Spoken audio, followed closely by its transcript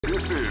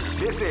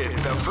This is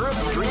the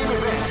first dream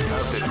event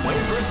of the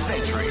 21st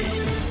century.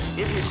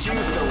 If you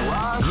choose the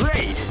wrong...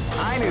 Great!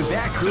 I knew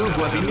that groove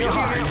was in your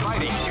heart.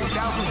 Fighting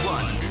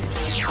 2001.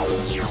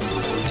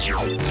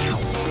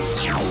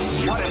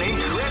 What an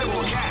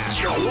incredible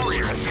cast the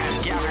Warriors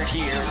has gathered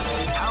here.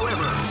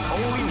 However,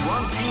 only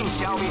one team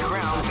shall be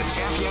crowned the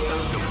champion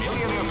of the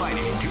Millionaire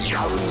Fighting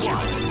 2001.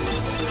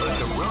 But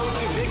the road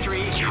to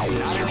victory is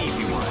not an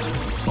easy one.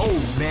 Oh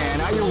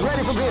man, are you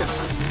ready for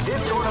this?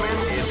 This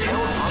tournament is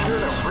held under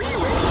the free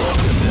ratio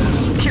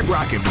system. Keep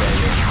rocking,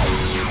 baby.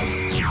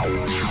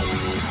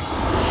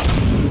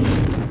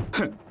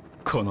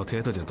 この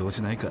程度じゃ動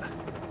じないか。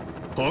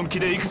本気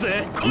で行く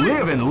ぜ。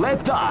Live and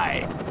let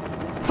die.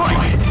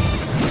 Fight.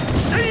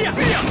 せいや。波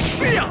動拳。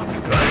せい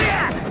や。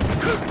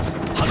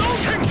波動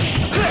拳。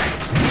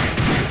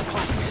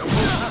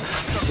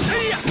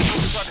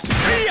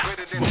せいや。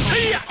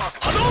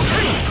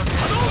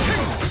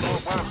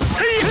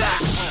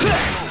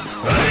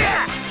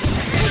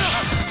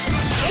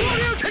昇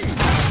竜拳。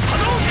波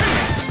動拳。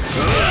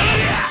せい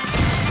や。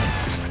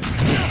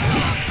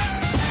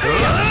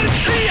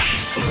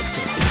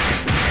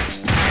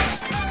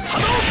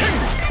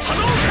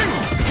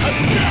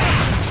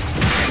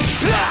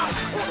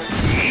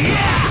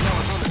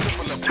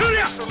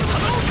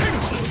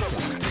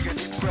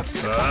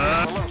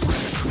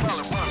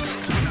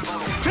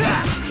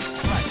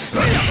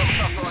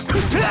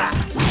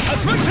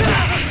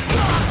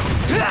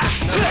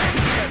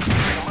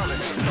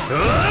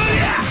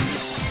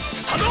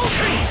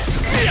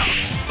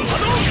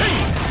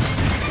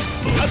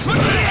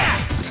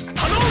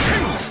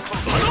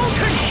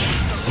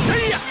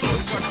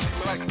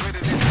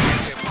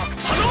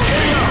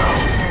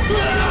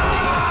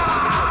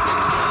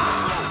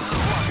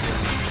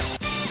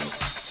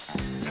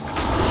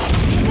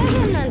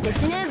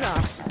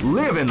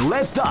Live and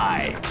let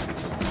die.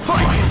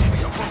 Fight.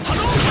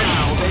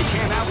 Now they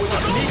came out with a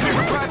sneak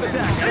surprise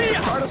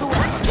attack. Part of the work.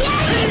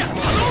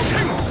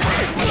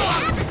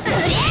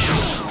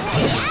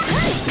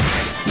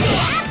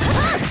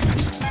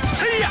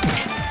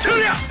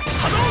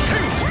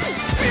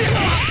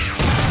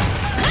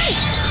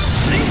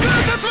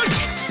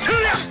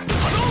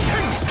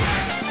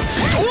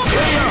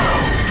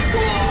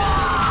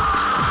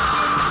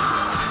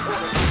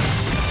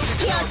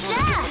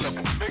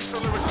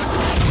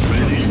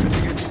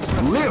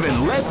 Live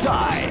and let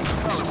die.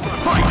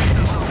 Fight.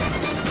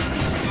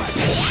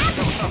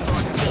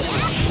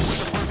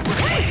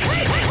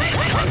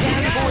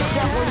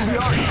 The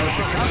art of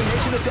the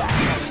combination attack.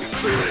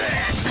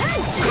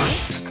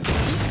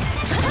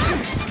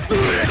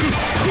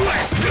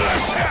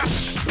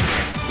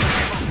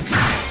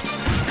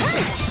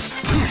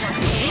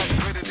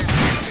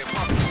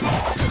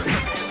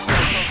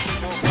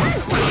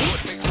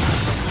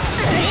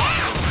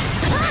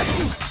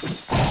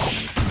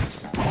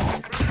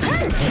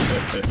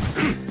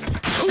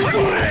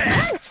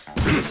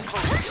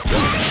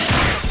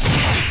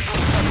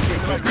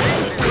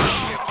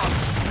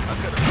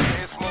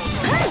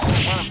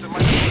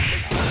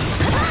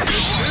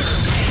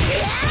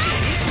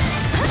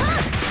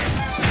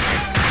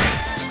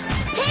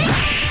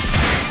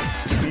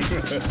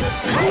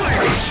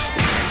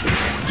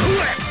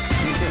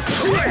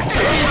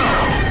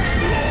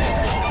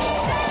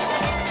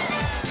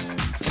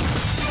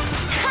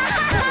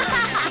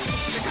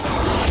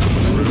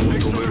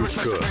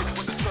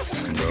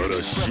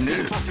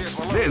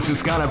 This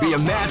is gonna be a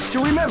match to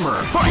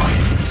remember. Fight!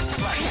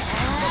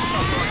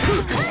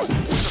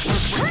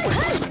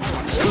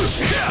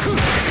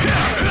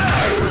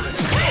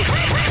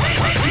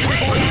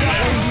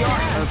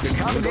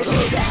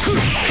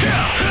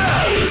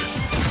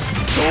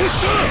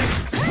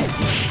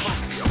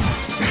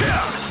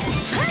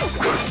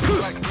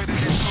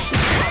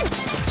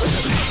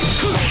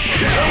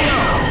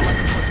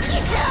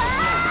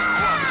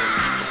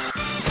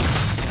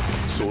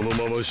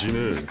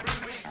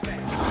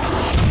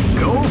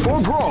 Go for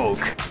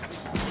broke.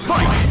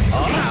 Fight!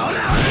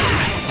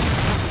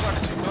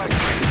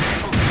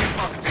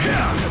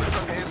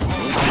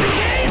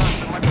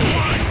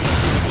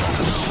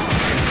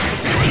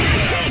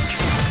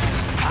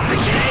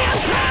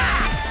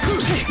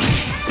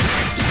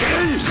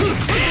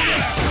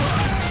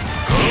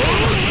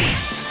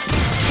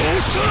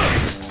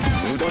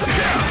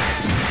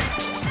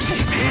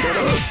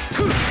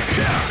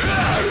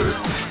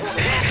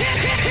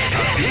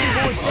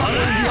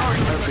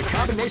 The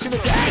combination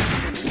attack.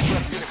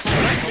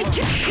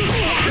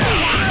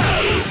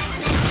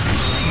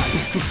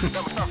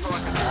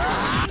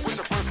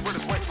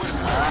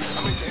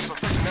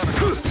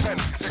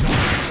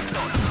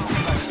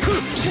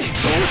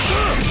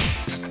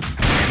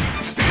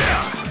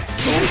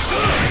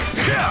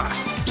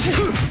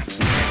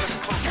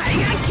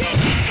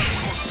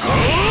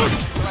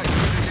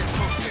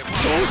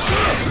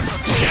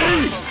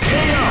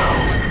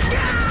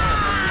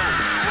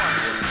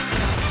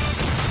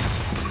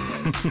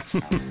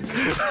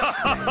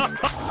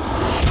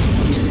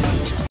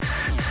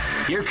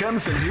 Here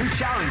comes a new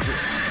challenger.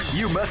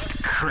 You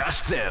must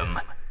crush them.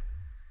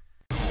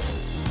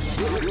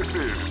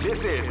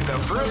 This is the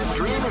first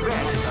dream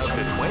event of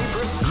the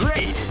 21st.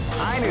 Great!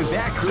 I knew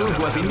that groove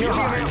was in your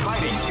heart.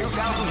 Fighting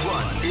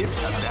 2001 is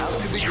about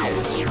to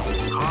begin.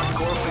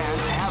 Hardcore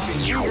fans have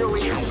been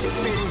eagerly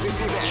anticipating this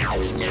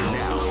event, and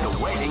now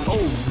the waiting.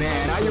 Oh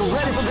man, are you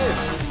ready for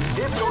this?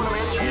 This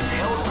tournament is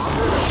held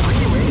under the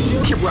free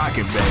ratio. Keep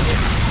rocking, baby.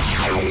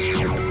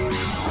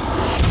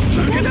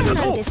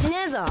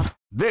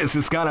 This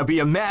is gonna be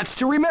a match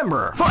to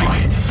remember.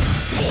 Fight!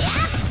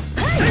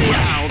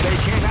 Wow, they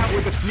came out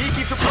with a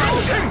sneaky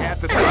surprise attack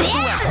at the start of the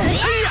round.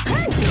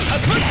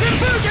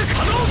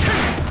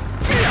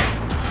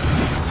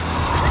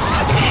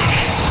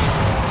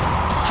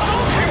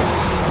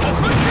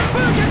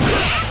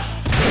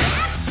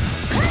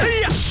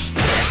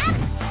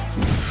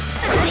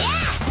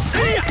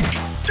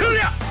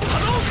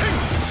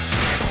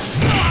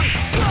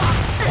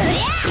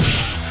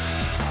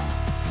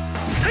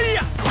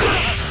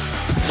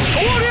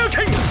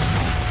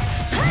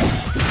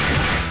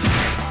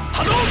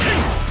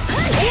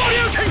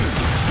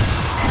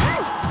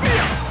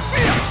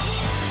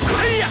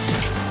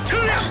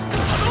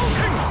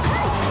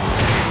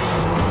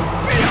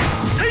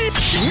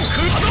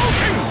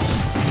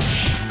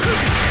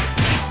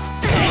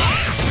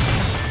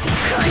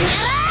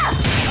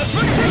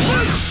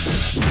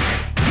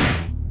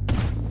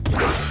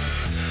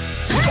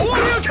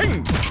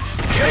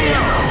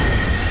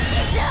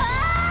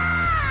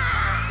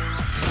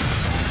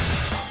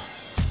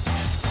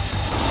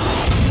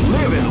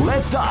 Live and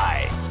let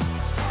die.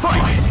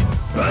 Fight!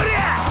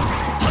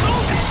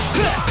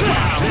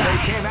 They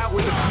came out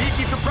with a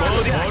sneaky surprise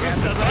attack at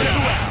the start of the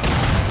round.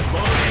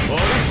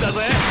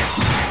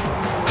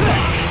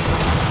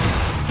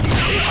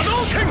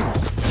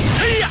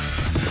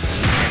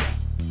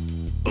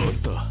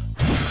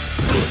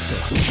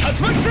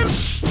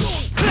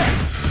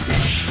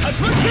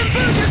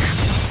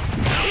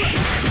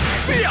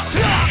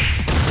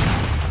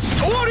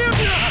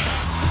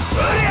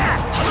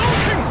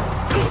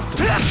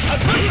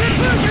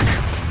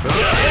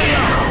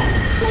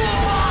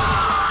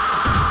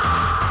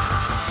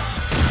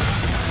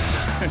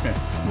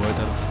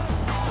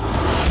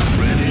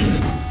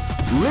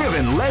 Live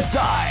and let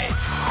die.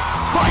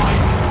 Fight!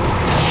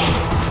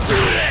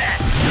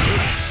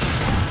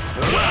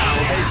 Wow,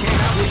 they came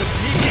out with a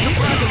sneaky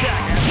surprise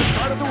attack at the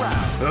start of the round.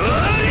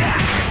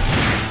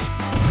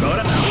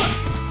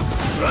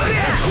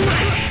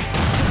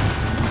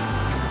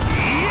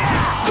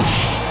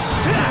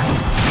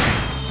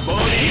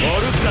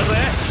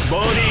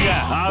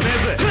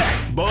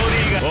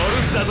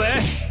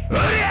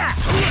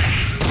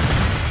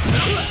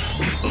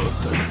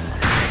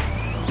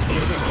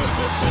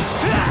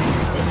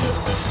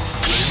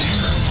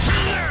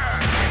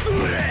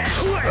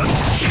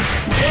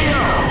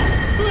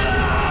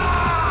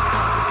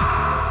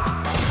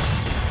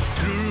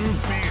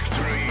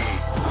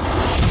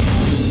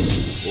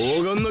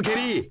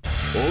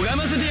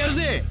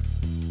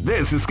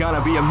 This is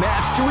gonna be a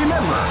match to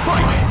remember.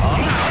 Fight!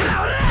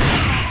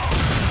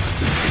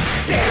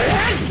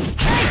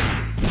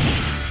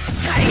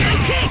 Tiger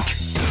kick!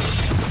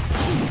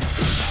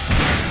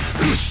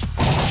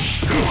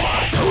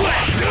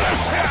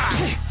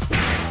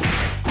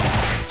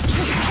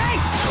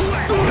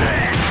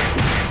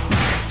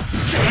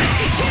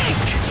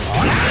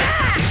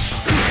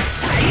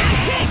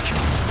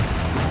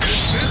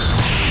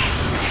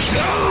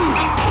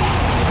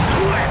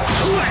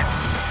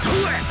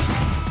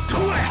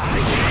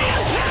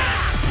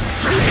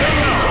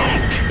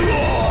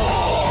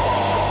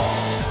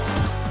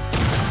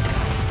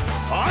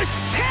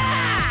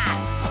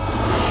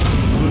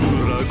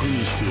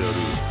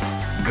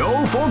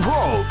 Go for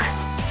broke!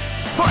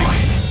 Fight!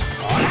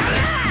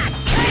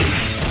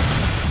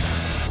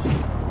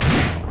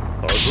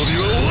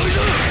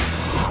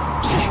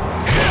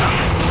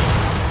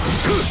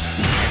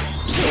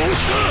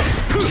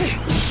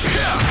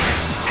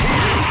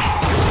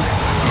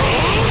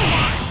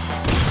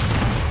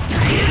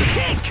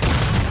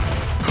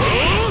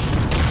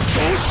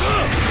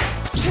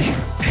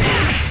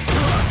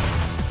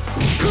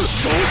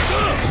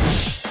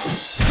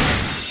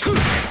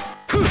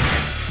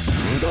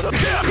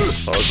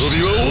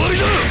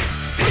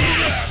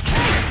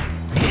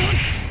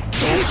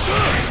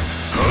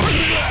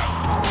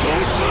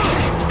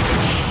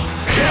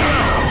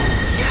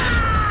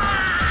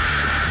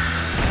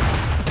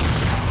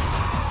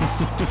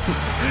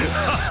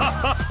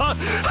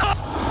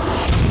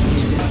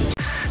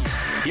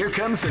 Here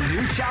comes a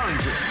new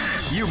challenger.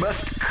 You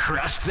must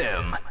crush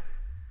them.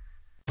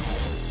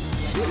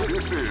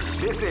 This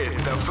is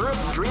the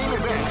first dream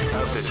event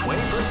of the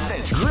 21st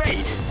century.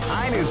 Great!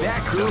 I knew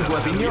that groove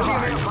was in your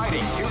heart.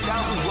 Fighting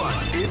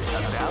 2001 is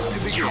about to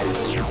begin.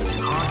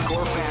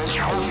 Hardcore fans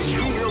have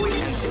been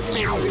eagerly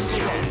anticipating this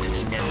event,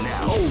 and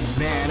now. Oh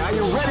man, are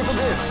you ready for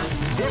this?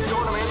 This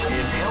tournament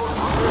is held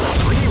under the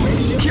free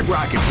ratio. Keep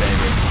rocking,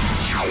 baby.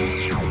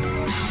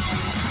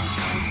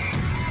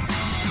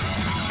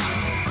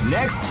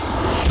 Next.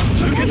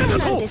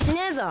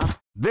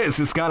 This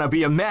is gonna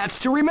be a match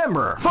to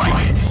remember.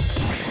 Fight!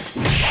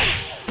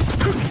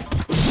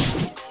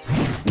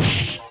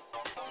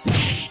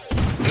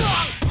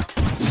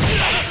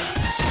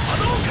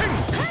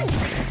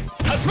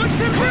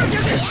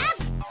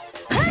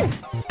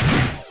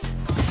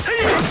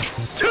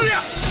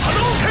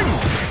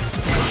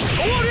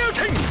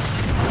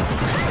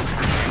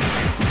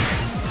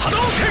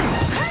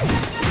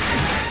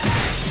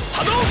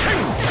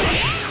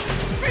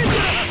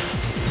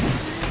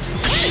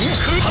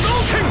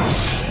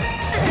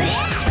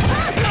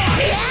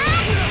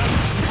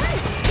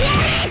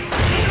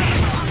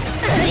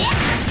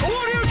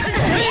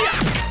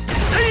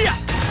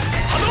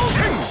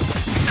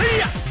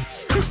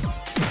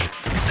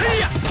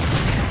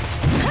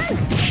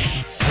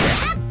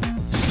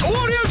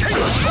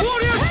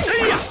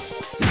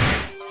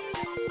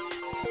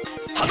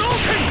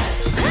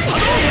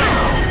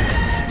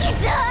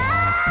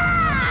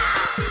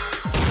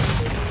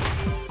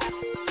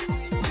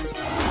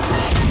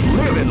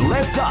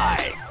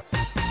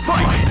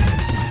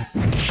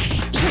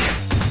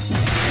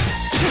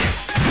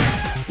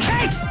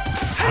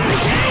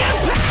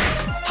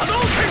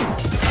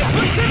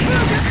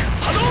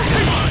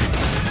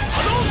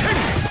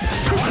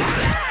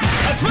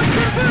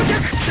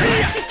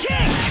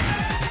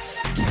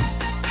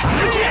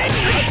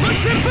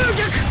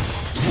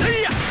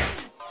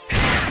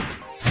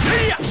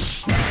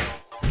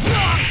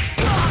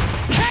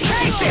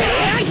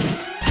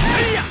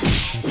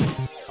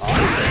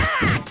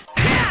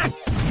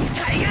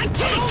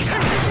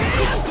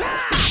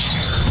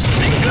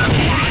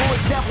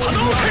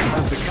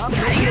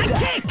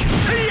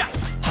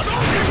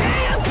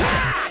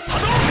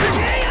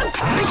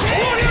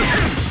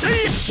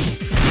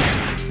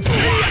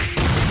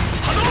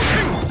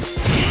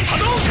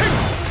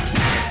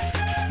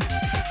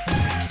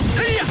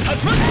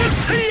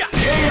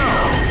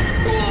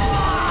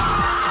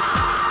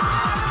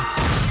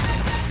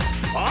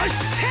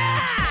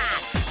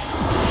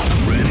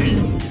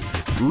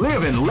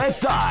 Live and let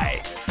die.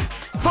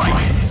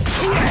 Fight!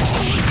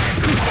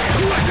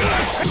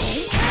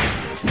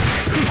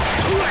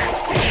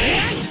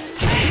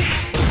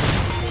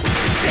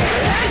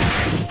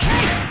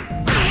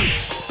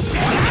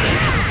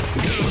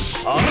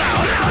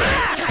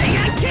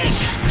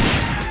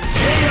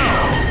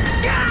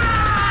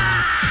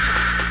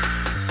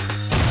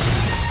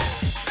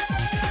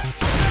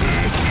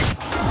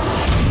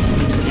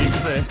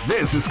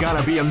 This is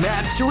gonna be a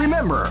match to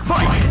remember.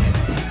 Fight!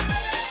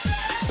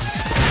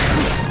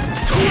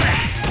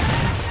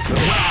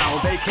 Wow,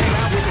 they came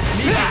out with a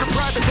sneak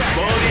surprise attack.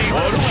 Body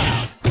all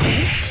around.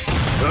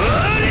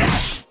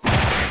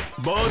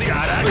 Body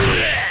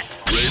ready.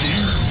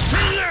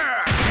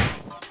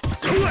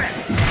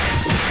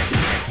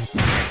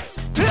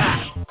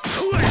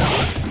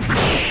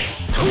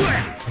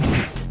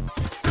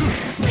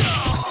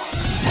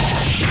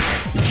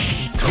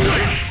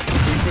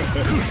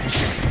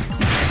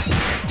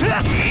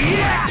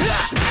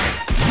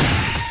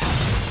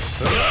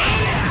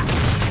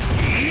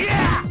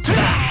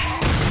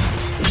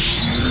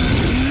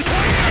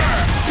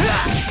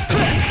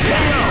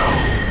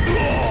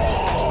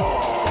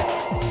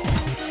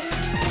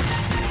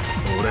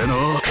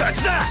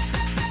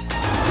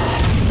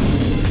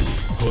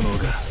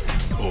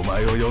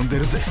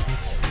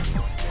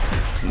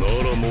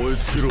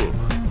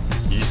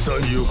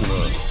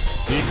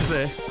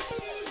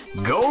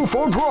 Go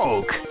for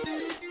broke.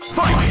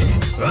 Fight!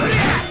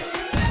 Body.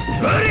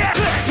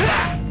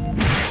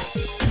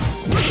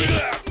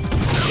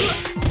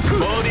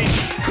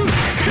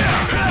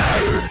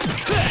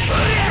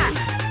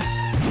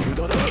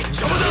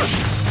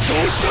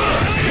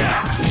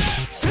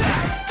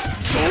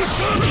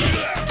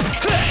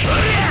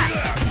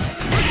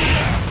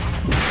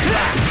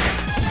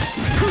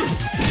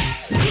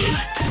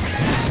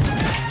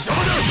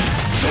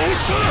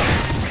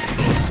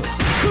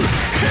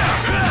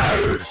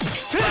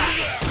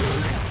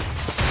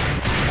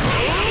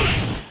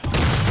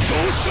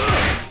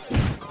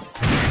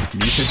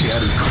見せてや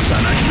る草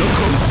薙の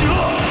拳を。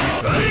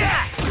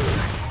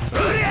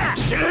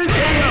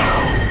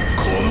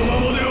このま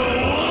までは終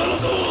わらん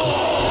ぞ。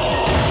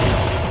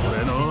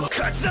俺の勝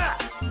ちだ。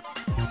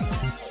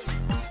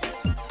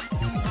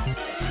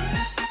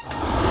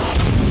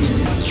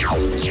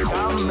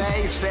Some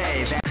may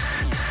say that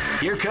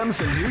here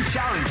comes a new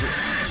challenger.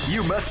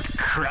 You must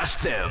crush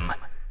them.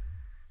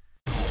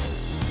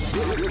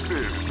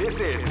 This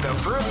is the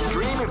first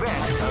dream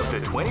event of the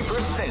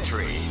 21st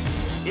century.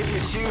 If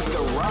you choose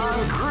the wrong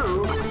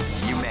groove,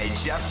 you may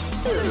just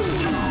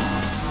lose.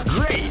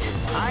 Great!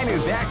 I knew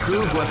that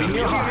groove was in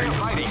your heart.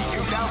 Fighting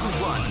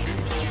 2001.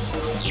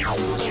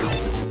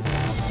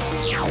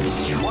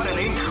 What an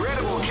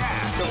incredible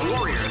cast of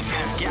warriors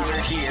has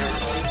gathered here.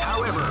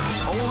 However,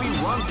 only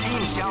one team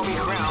shall be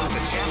crowned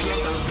the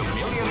champion of the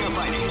Millionaire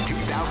Fighting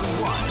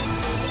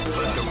 2001.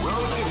 But the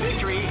road to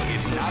victory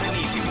is not an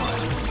easy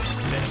one.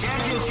 The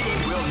champion team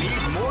will need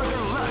more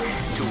than luck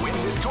to win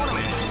this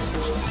tournament.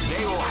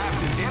 They will have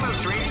to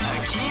demonstrate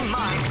a keen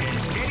mind and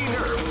steady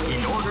nerves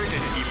in order to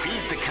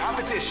defeat the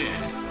competition.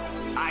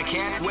 I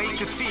can't wait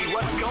to see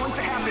what's going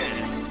to happen.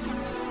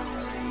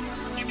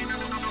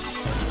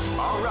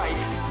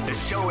 Alright, the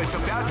show is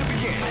about to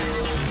begin.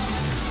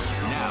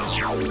 Now,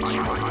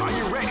 are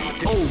you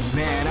ready? Oh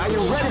man, are you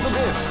ready for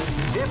this?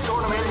 This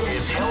tournament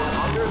is held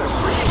under the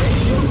free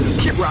ratio system.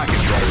 Keep rocking,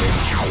 baby.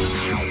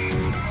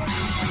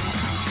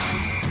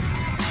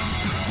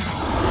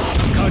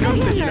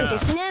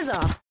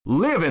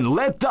 Live and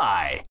let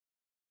die.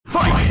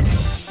 Fight!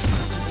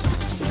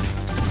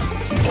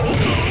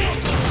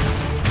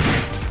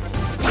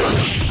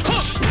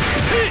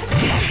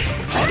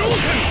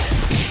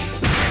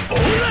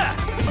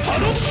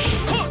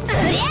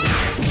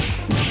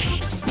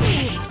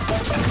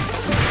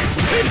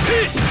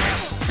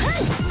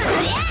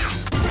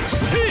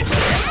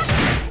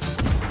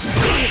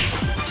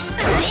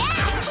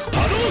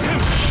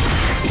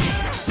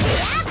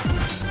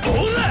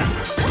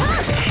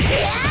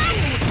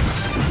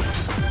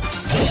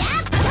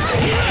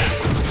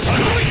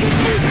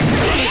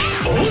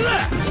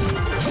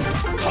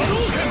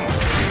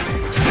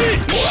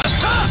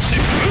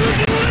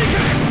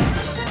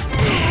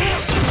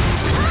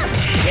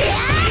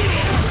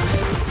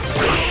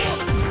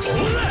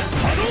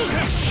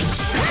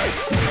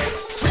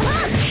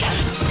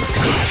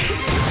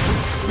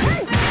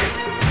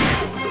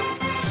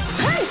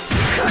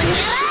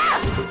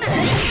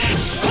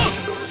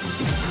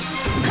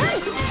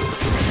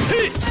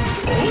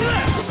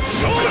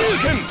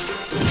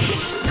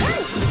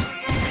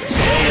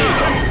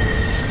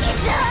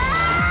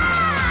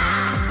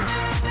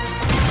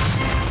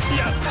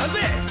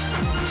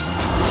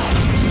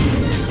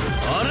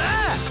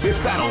 This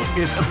battle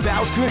is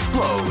about to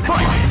explode.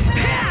 Fight!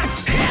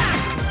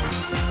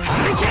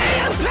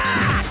 Hurricane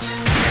attack!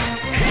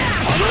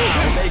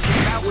 They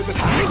came out with a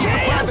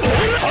Hurricane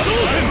attack!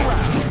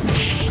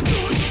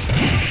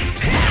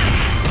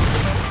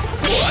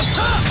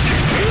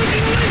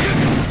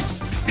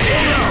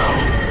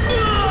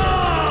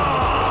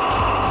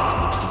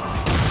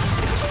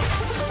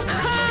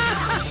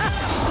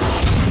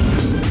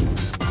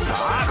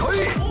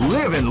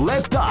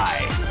 let die.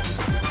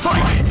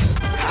 Fight!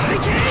 Now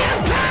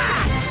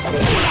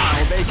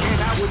they came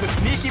out with a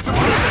sneaky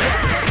performance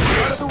at the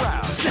start of the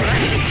round.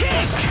 Smash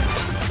kick!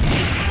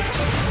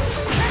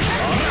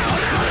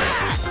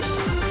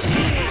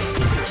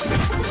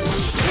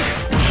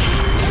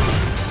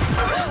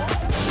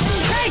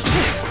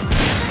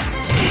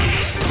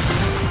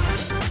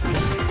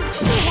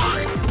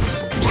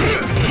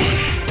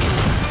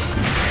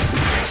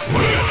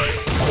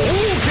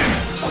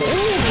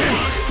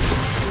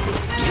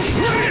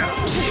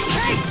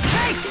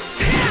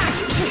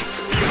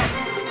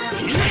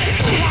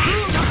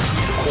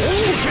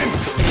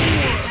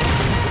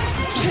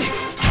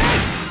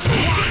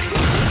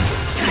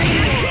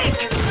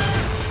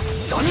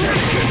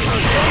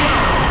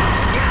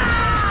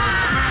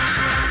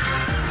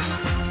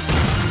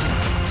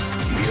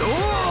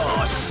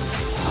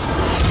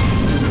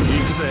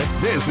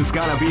 This is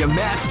gonna be a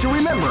match to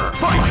remember.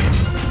 Fight!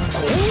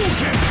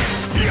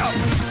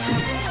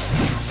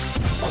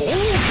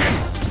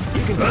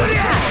 You can go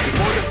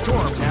before the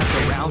storm as the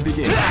round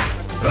begins.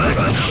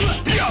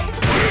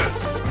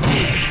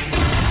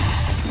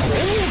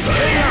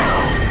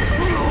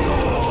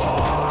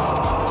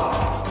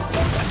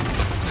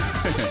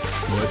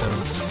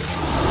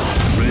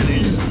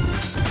 Ready?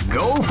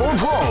 Go for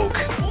broke.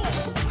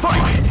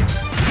 Fight!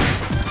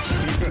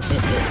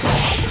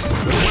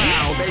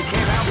 Wow, they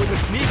came out with a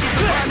sneaky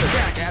surprise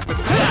attack at the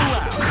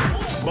top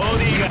round.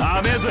 Body ga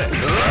amazing.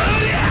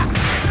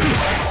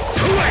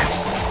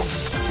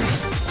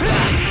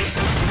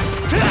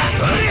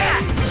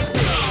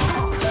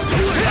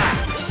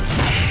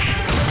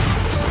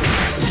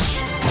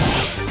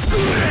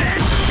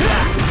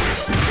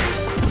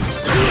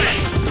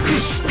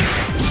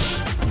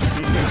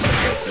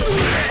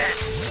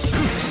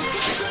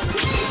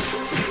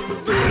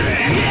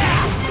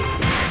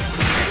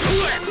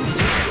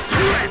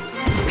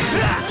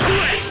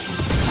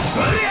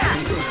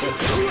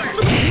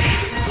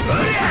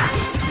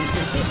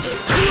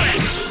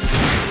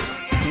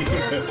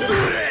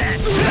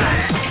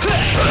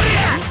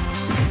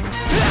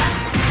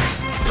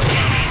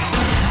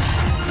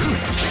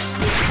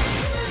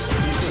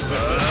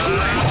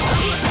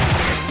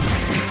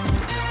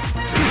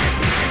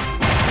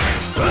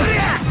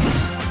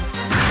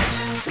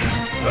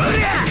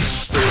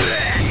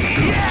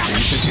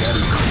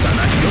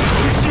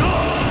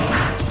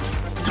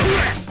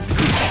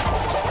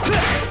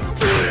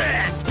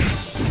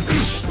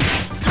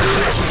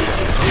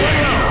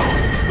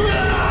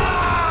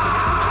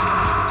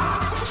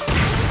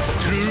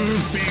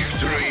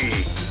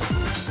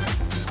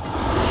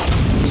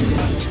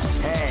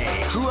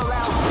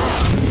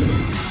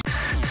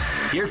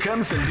 Here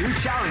comes a new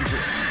challenger.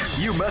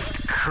 You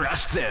must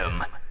crush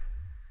them.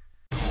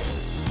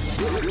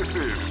 This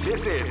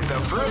is the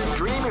first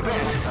dream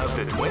event of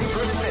the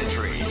 21st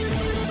century.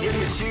 If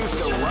you choose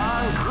the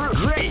wrong group,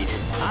 great!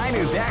 I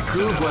knew that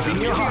group was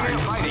in your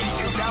heart. Fighting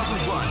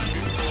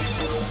 2001.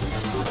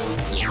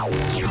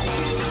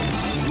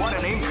 What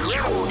an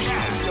incredible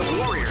cast of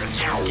warriors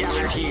has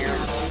gathered here.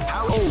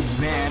 Oh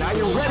man, are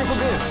you ready for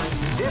this?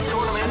 This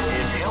tournament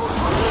is held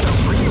under the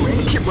free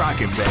range. Keep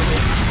rocking,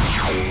 baby.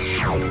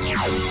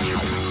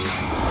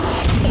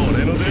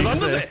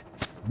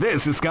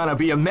 This is gonna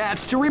be a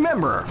match to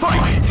remember.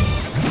 Fight!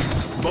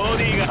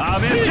 Body ga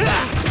amazing.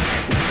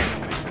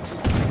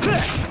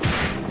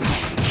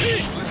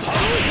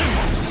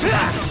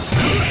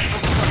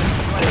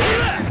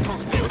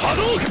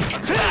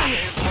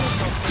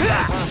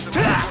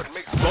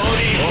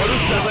 Body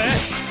all-star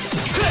ぜ。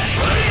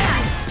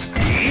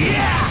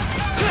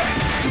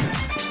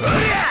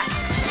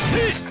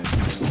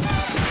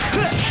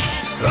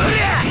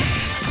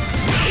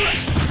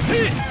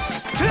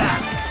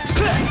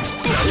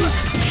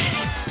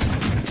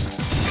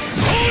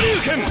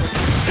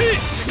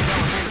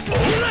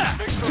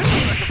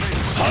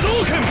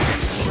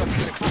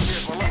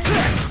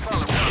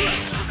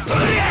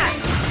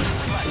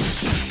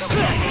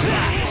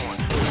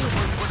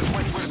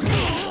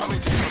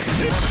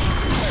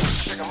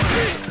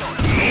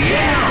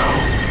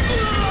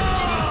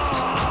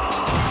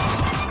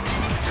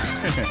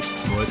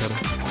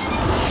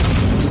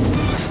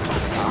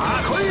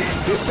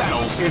This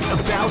battle is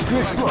about to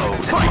explode.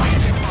 Fight!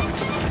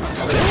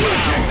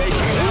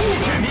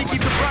 Sneaky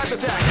surprise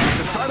attack at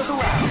the start of the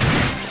round.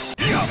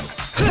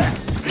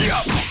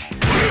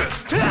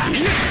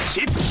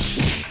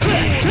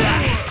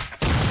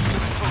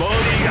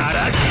 Body ga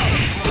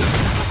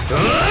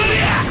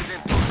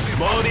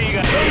Body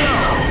ga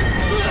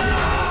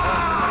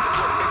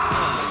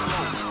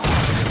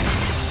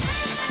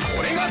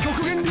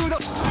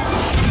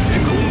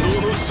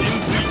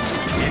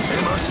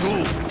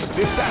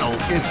This battle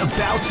is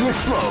about to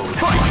explode.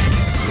 Fight!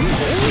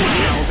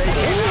 Now they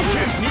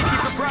can sneaky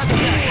surprise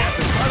attack at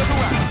the start of the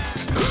round.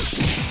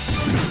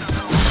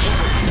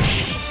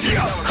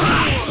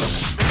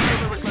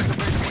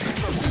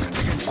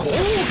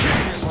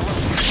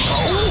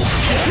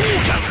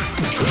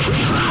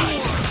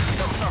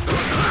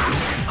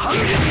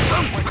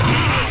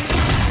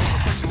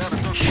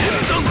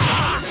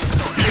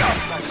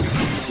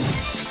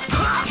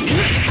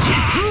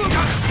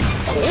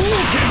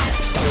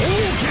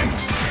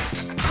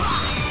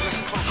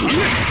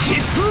 疾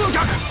風脚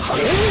後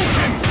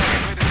剣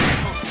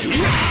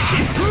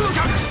疾風脚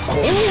後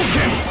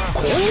剣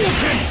後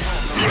剣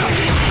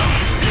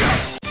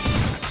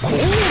後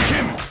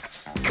剣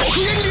極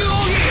限流奥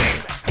義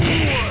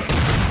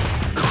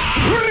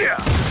うりゃ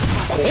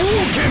後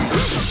剣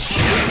現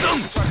存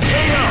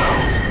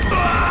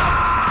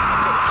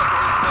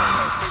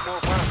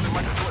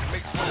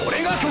これ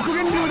が極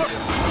限流だ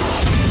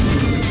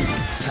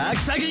サク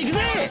サクいくぜ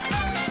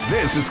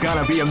This is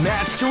gonna be a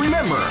match to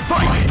remember.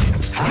 Fight!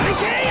 ハリ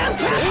ケーンアン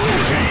ター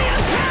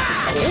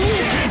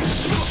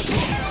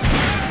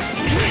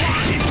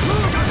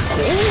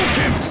後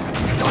剣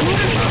残念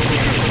だ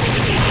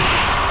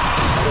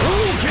後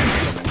剣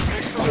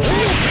後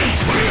剣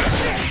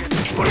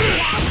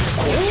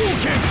後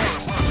剣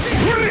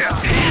うりゃ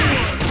後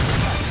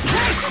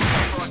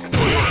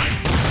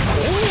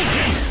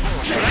剣セ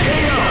ラケ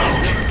ー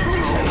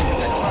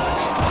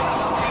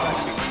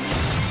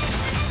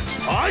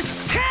おっし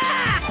ゃ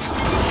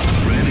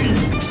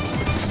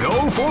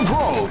Go for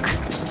broke!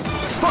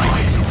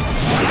 Fight!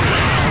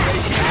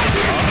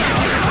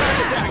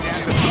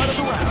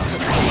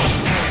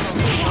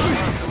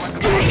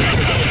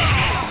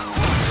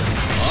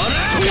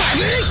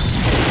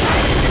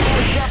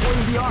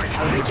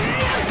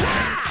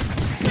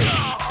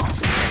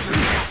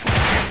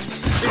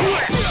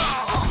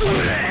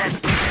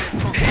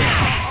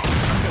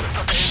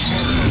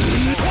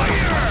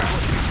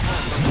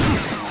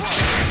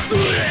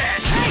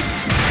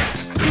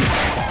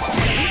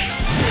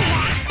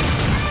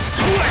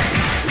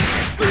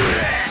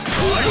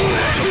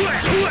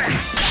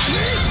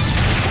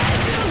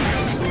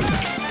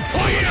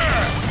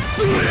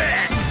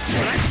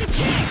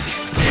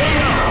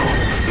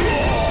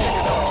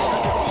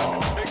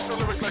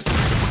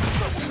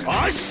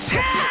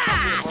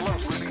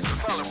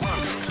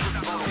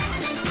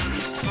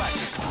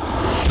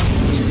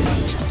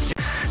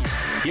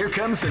 Here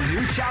comes a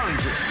new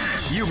challenger.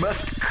 You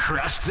must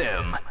crush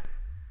them.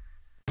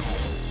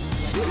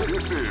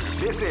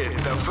 This is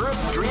the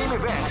first dream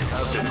event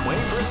of the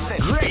 21st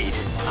century. Great!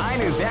 I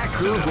knew that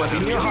groove was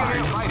in your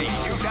heart. Fighting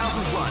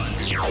 2001.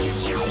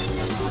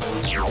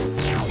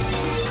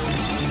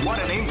 What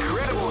an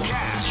incredible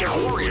cast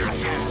of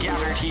warriors has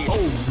gathered here.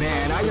 Oh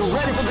man, are you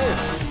ready for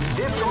this?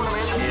 This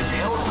tournament is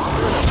held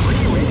under the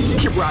free ratio.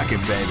 Keep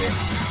rocking, baby.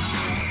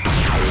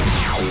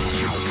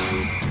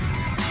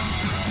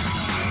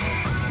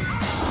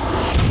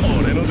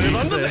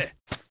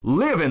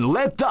 Live and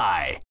let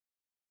die.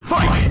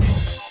 Fight!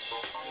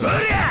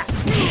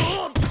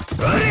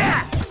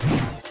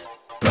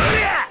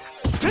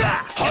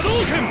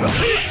 Hadouken!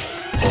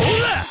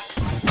 Ora!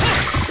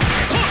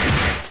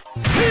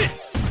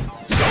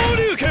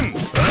 Shoryuken!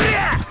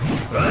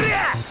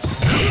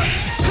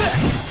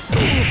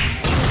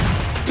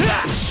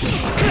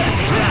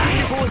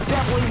 People is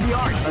definitely the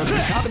art of the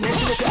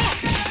combination attack.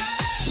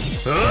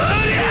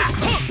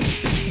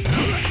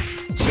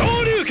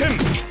 Shoryuken!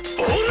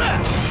 Ora!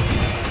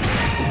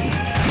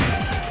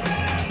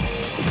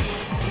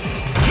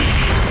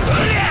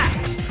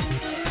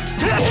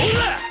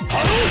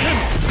 Hadouken!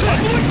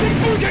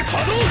 Hadouken!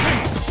 Hadouken!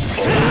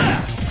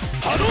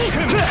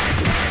 Hadouken!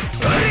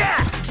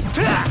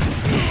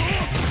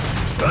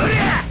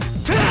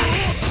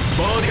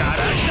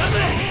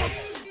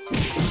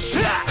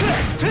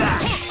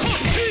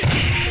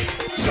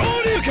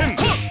 Shoryuken!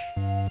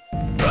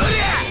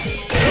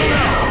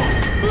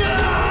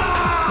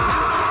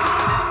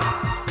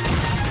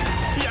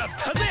 やっ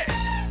たぜ！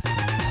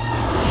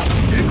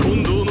テコ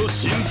ンドーの神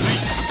髄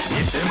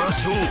見せま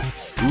しょう。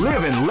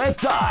 Live and let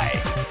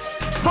die.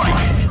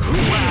 Fight!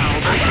 Wow,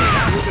 that's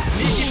with a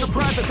sneaky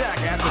surprise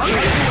attack after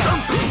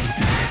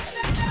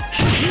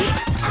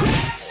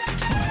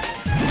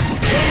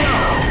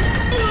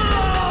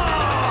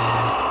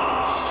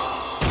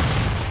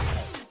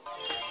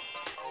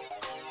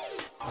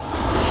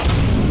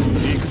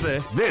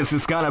This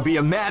is gonna be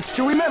a match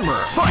to remember.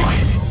 Fight!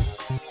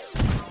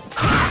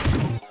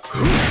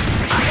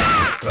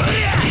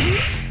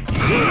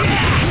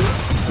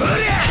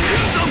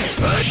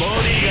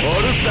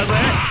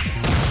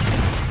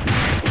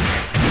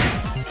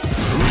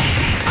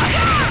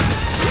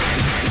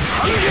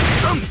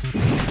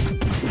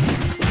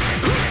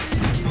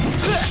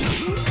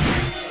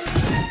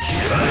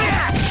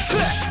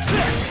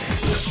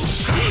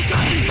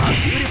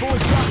 Beautiful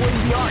is grappling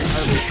the art of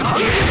the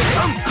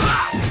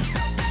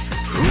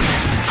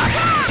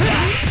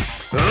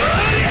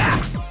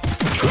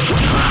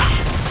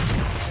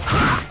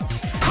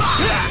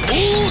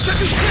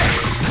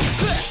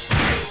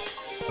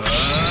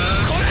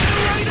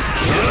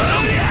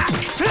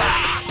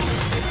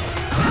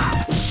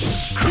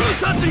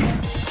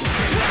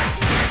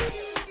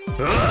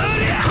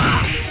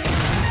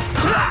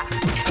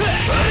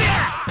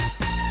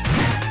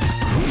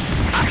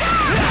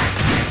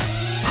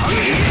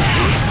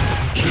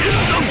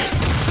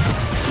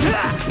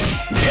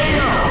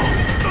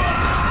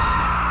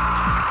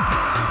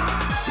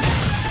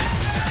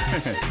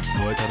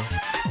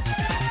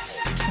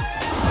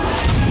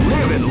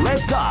Live and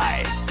let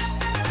die.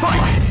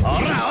 Fight!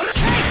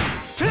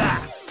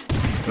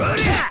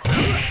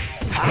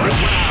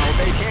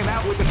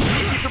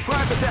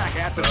 attack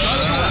at the start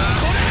of the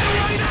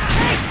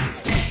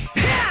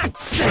round.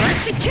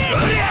 Smash kick!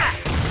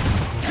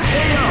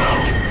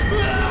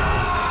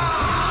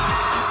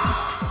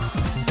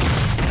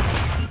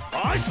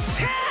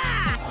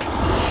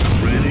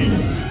 Ready?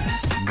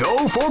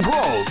 Go for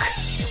broke!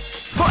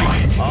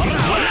 Fight! Wow, they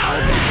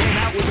came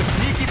out with a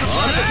sneaky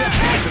surprise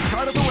attack at the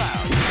start of the round.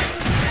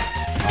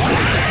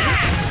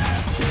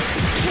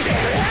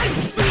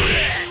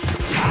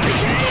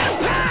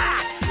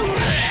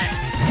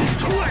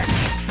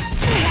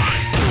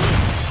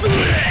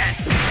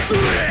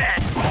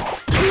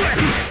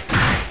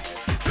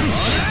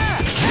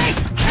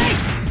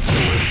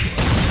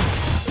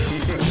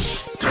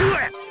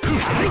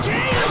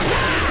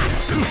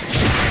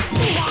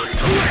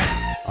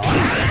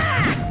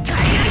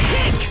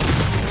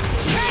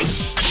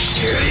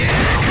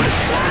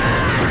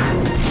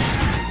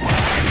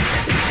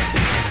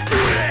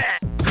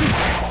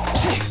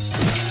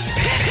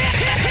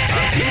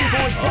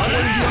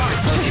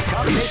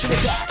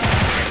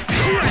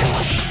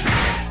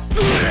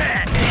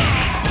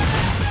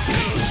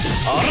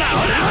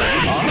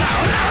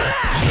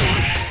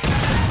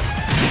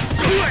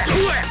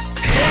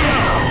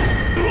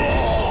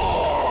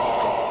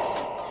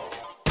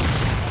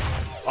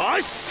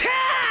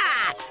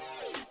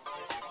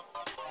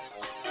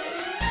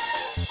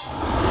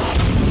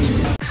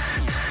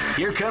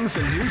 Here comes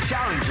a new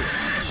challenger.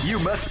 You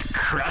must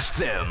crush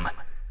them.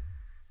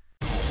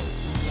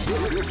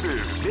 This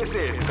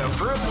is the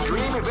first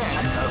dream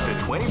event of the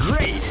 20.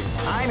 Great!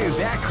 I knew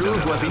that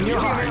groove was in your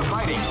heart.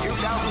 Fighting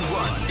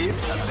 2001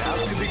 is about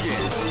to begin.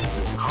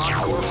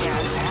 Hardcore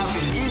fans have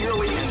been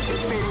eagerly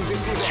anticipating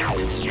this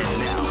event.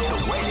 Now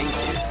the waiting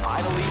is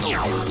finally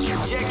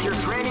over. Check your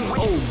training.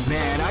 Oh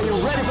man, are you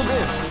ready for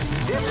this?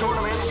 This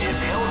tournament is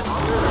held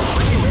under the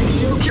free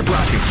ratios. Keep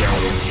rocking,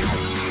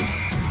 Carol.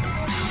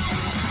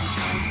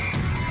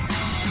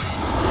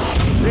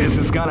 This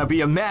is gonna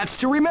be a match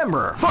to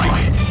remember.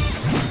 Fight!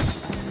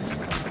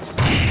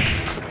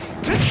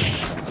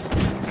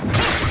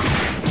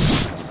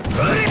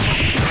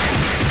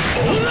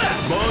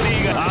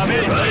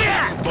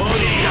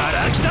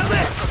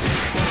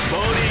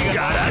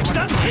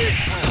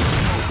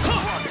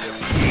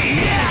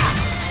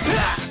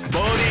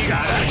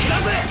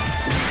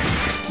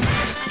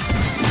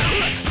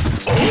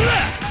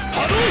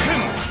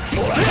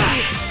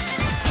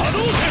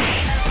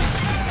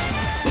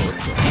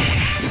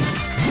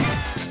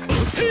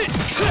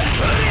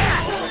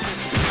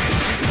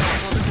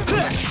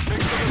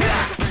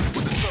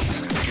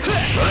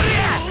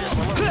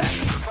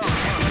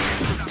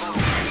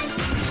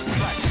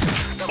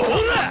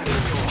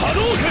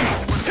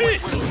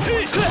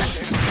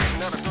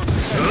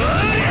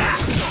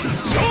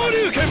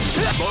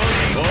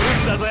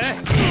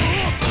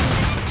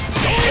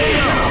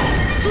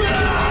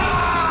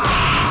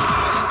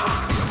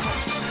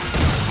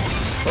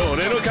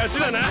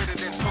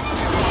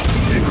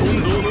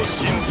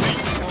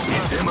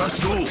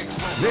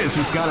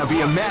 This is gonna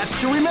be a match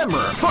to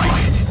remember.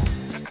 Fight!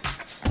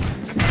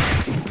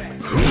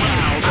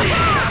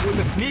 Wow, with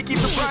a sneaky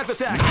surprise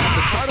attack at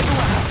the start of the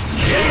round.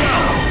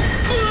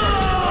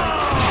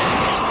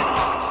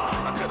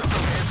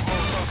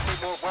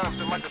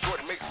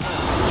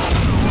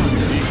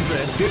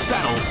 This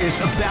battle is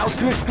about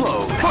to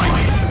explode.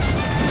 Fight!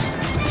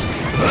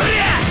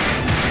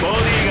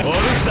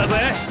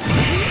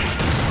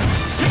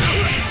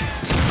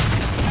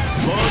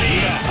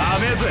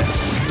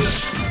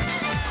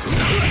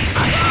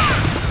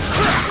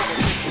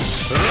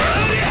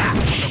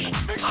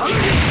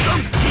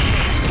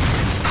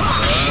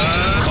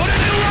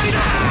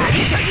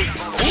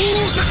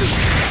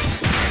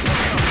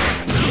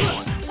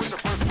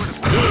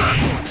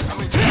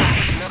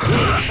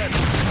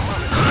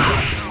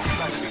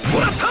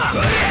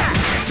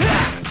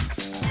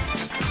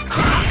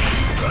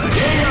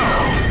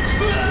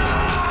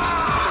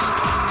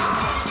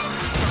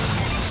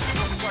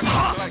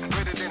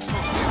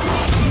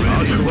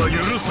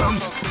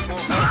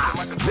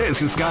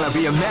 This is gonna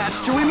be a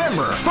match to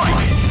remember.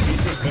 Fight!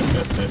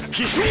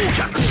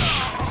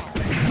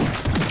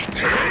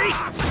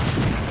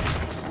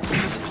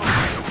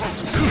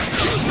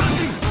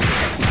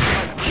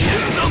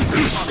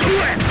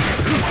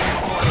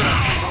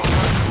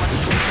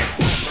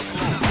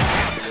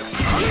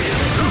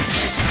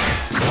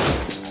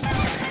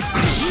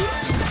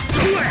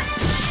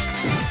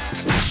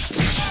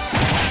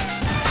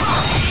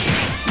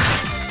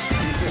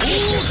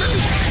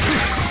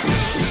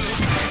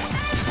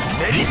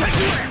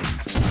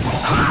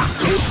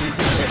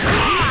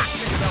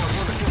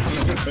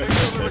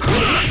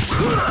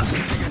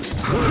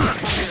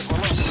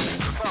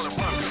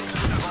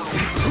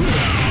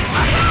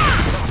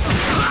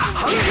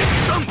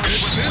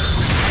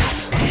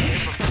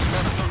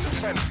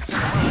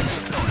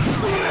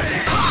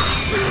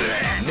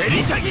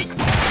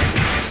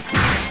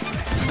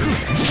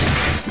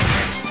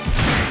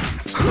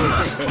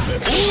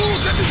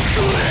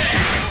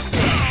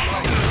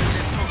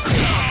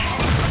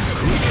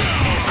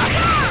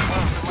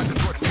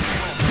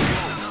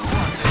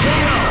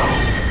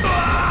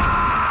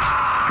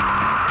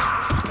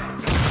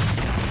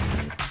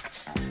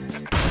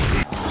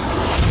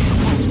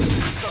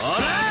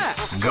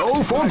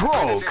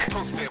 broke.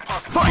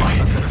 Fight!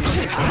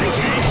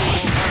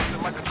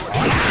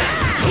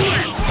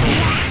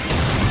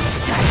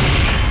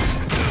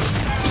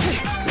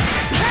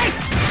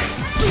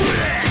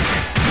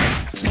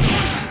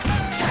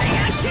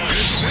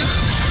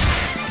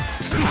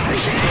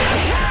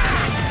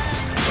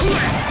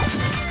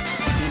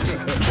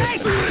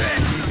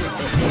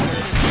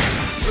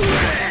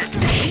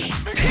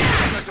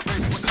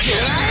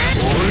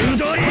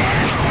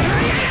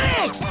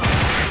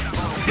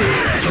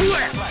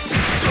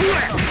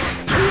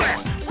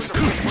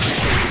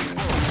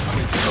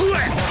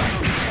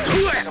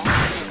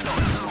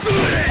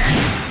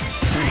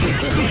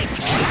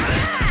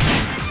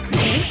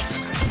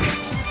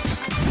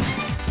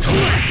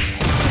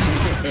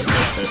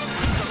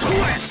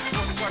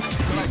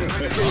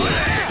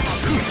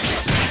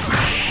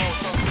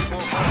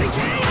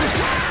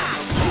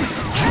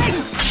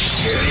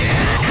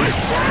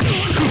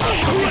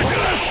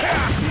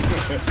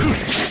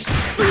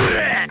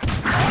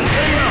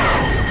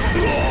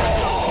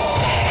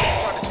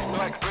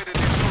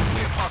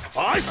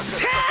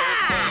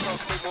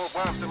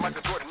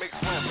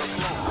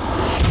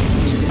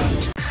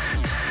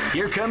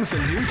 Here comes a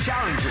new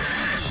challenger.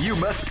 You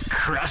must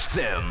crush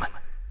them.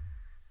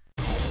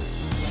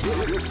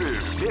 This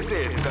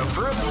is the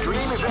first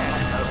dream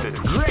event of the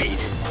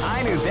great.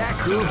 I knew that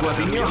groove was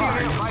in your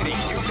heart. Fighting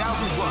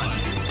 2001.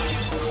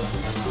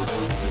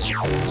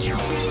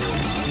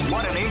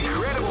 What an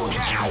incredible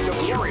cast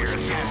of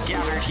warriors has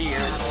gathered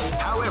here.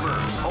 However,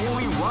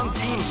 only one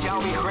team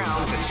shall be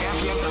crowned the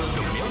champion of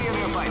the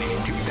Millionaire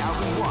Fighting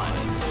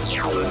 2001.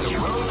 But the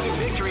road to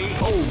victory.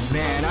 Oh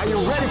man, are you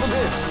ready for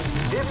this?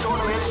 This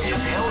tournament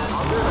is held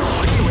under the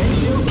free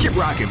ratios. Keep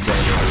rocking, baby.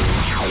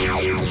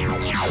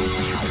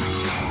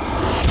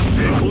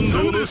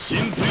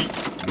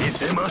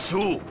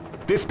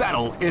 This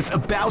battle is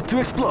about to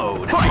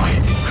explode.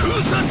 Fight!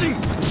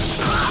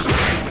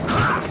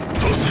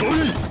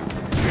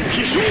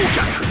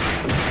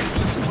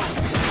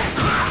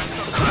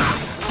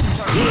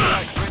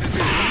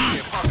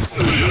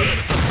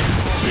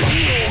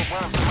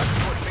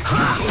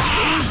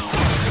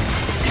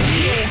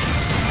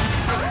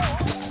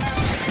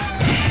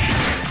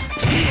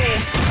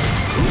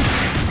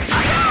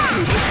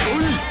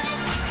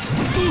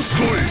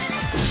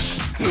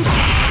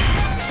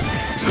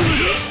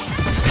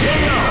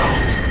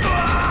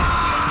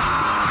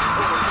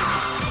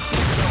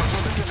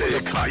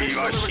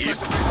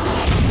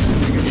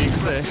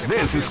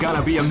 This is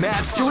gonna be a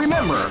match to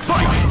remember.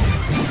 Fight!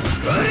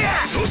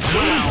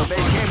 Wow, they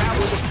came out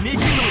with a sneaky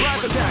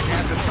surprise attack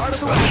at the start of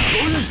the round.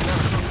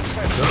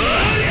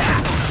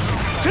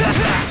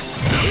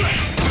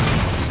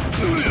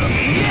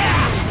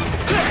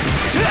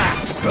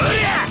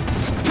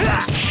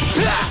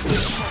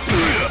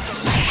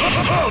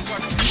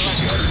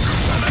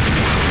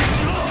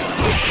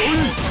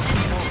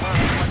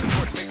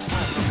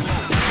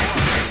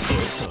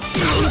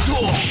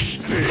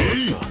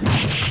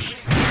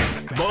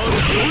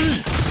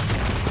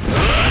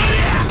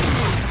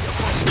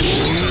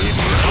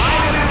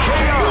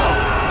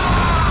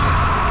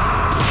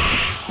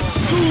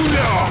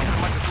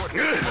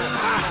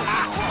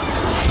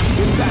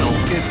 This battle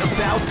is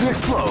about to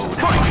explode.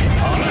 Fight!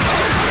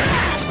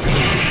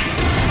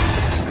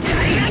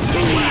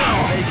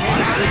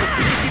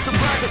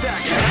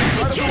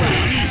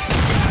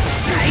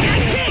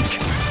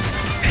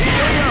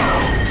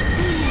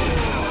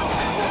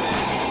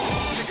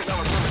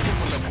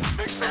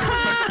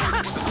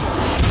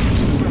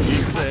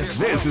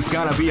 This is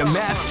gonna be a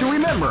match to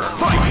remember.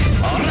 Fight!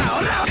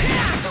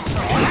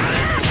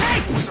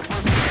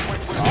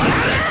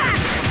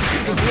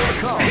 You can feel the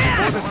calm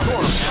before the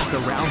storm as the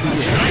round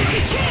begins.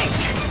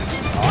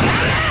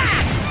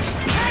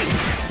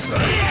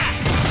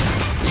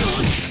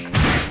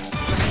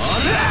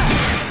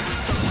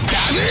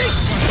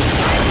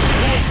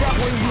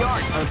 Grappling the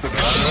art of the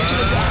combination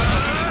attack.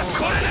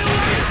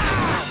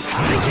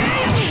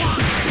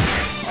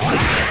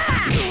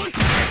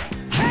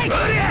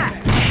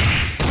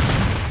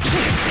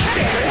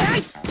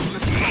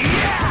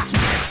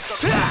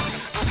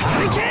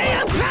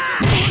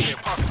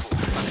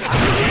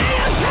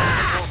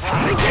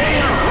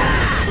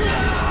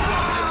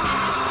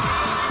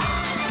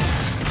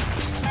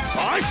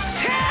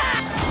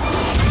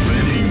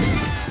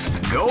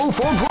 Go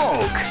for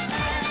broke.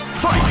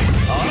 Fight!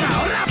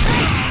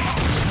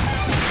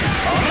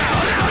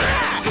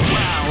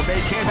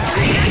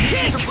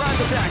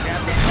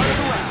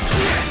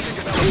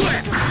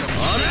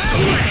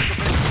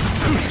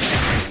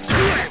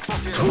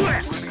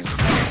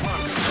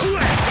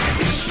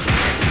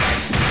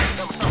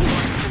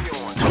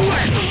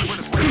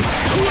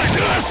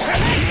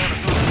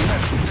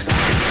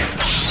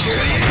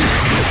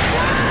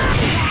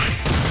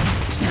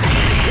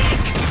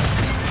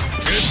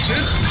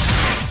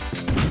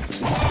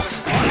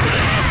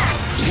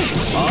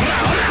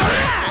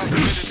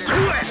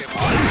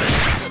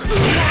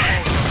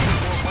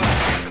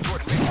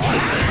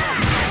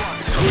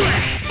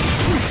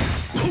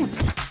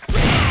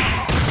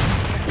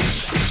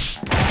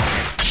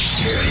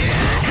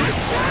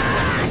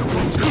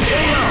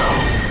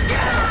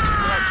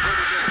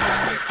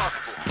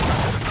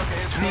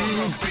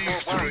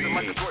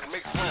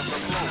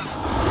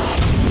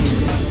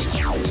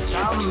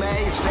 Some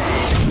may say.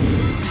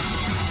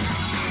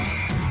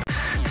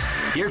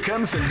 Here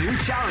comes a new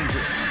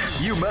challenger.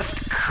 You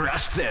must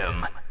crush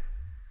them.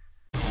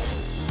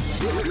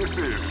 This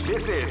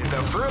is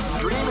the first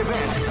dream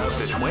event of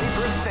the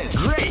 21st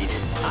century. Great!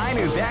 I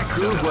knew that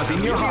groove was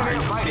in your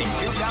heart. Fighting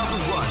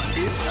 2001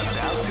 is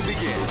about to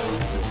begin.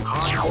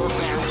 Hardcore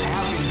fans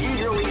have been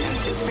eagerly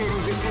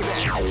anticipating this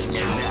event,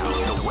 and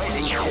now the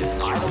waiting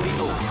is finally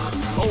over.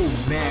 Oh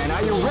man,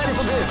 are you ready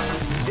for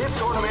this? This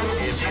tournament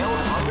is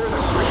held under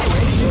the free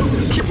ratio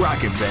system. Keep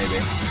rocking,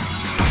 baby.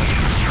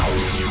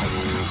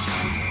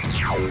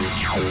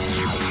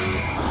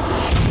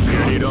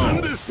 Get it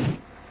on.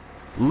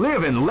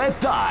 Live and let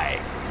die.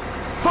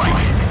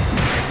 Fight!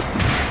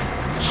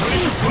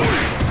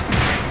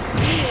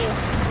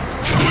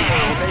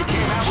 They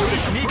came out with a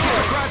sneaky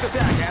surprise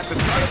attack at the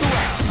start of the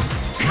round.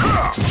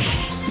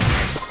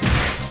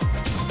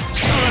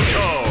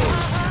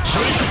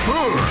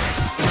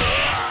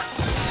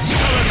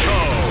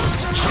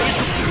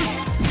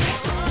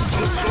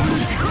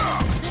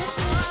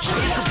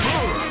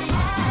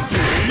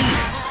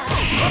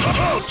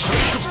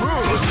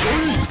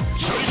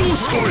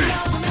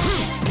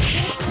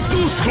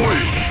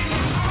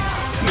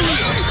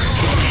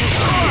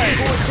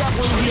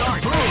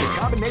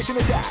 Combination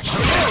attack.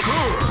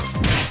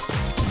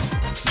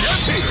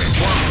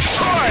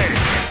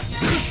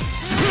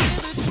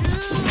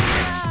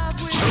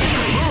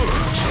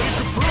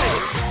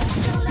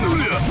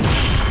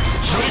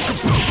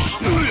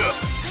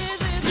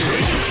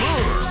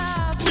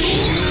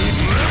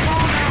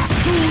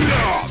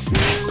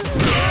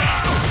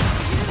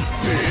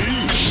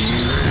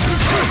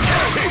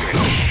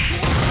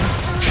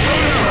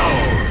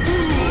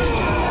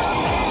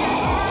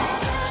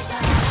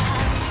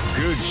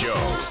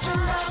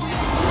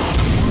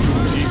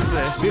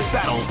 This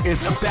battle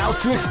is about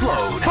to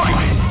explode.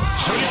 Fight!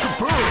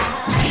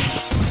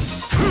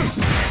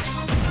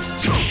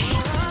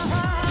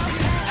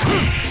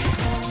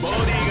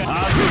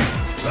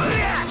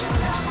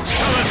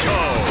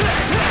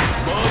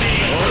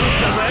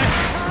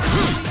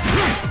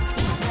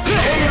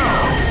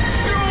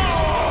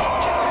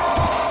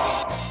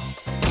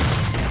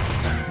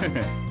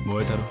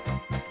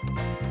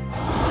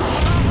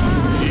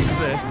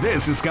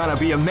 This is gonna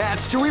be a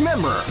match to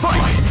remember.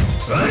 Fight!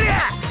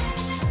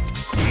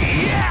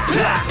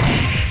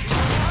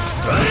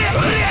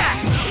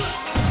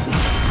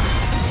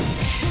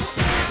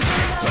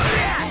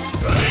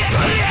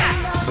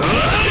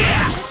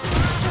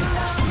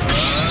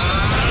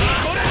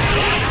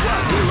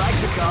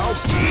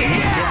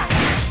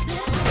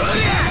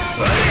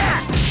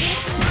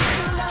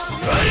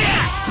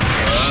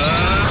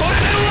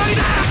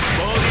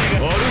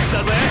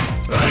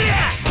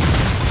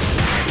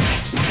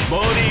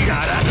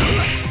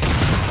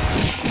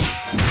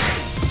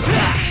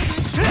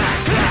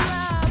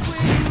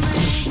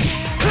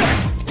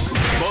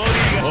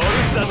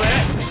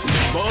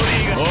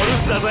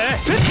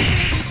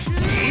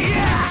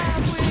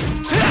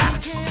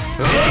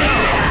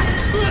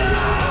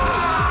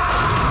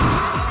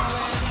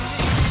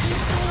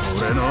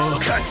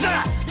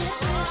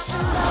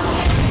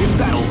 This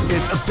battle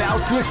is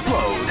about to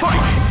explode.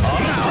 Fight!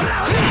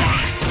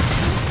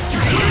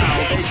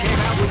 They came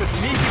out with a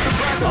sneaky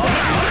surprise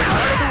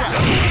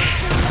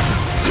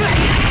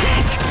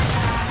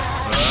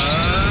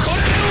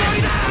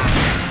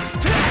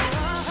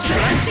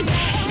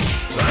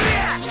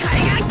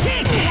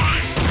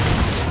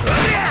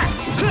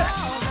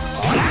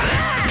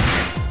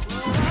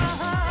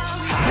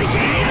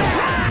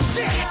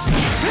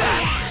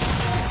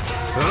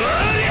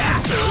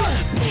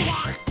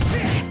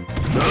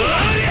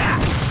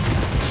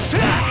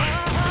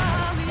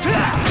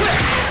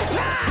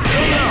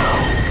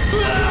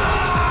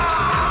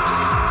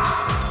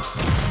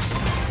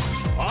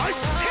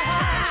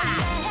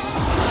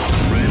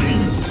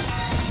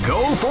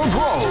for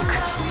broke.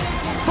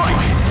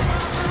 Fight!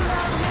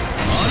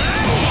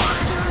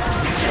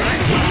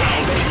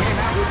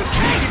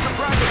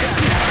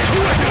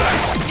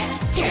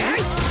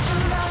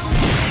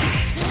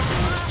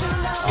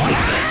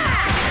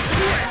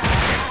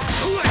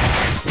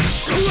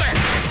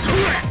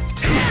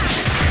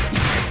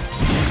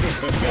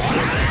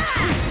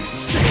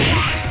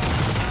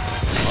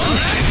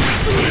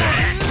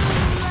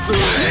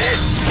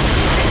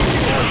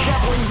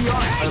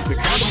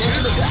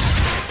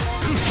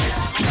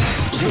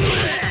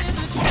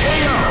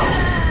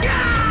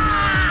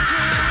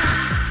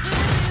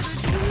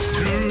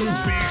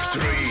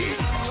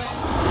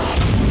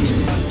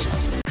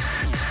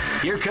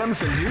 Here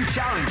comes a new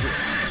challenger.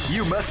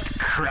 You must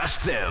crush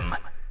them.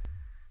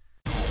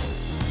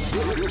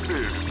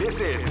 This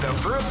is the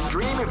first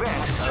dream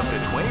event of the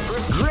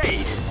 21st.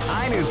 Great!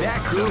 I knew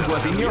that groove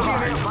was in your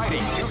heart.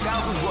 Fighting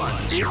 2001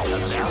 is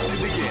about to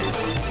begin.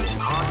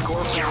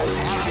 Hardcore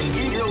fans have been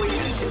eagerly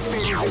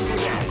anticipating this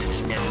event,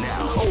 and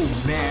now, oh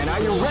man,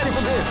 are you ready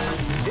for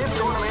this? This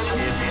tournament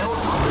is held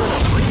under the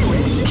free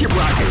ratio. Keep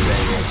rocking,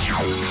 baby.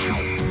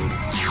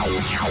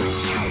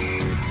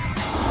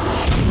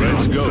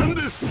 Let's go.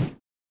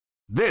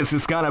 This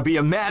is gonna be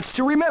a match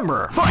to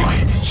remember. Fight!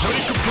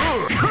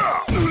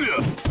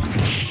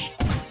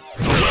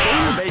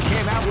 They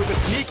came out with a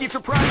sneaky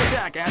surprise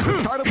attack at the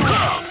start of the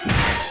round.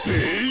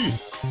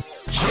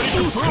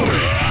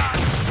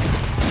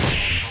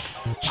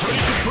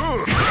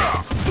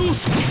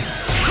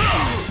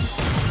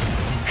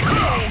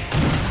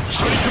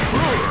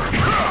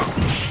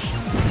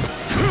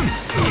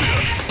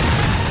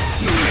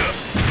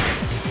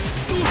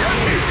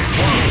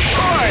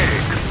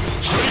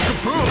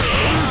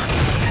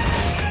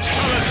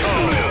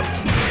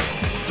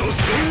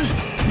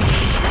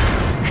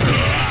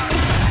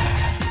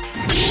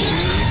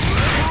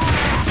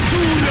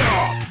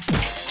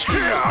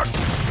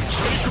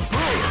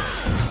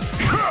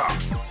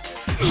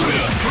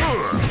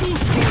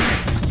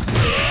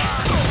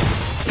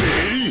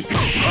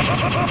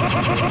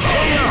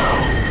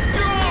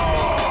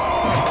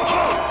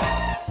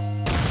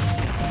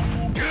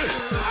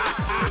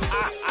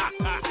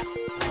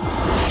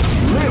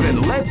 Live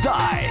and let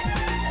die.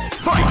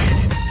 Fight!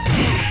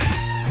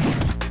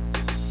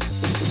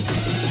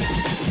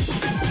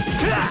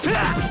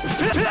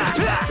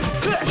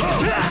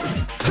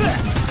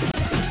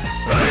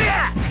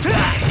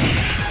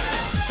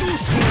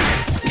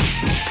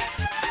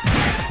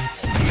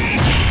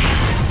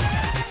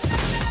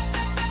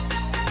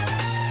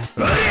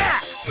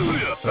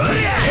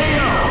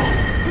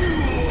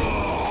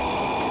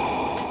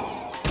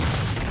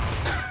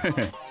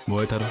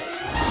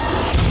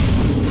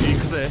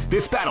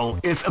 This battle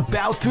is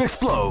about to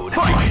explode.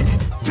 Fight!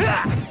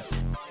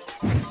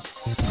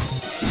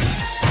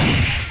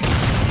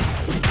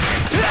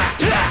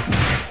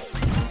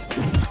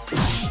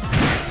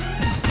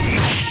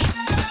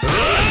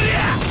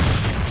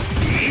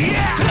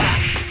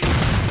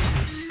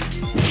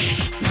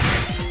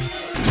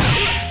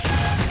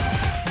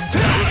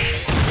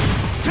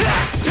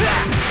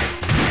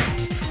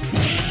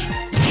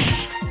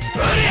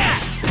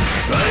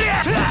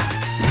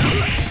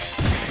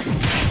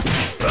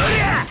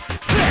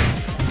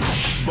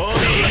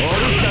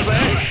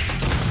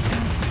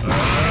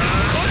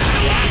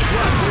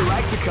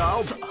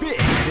 Big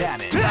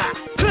damage.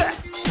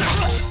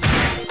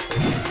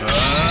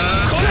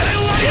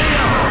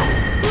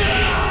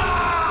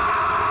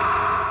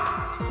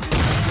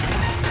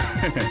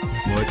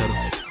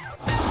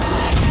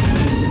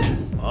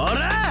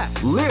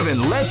 Live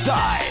and let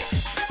die.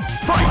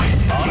 Fight!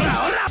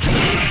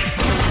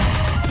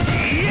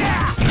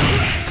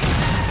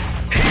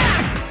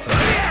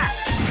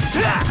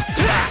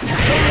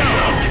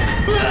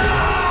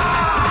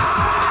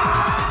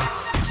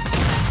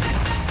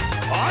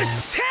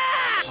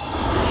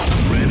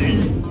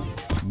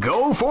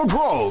 Go for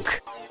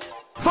broke.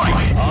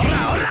 Fight!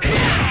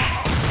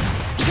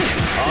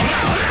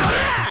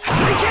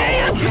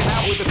 Came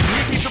out with a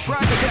sneaky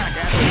surprise attack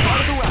at the start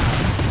of the round.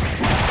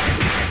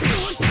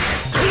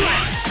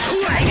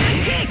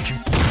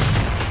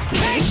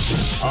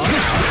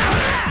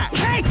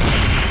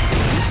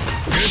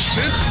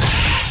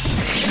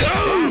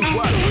 That's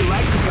what we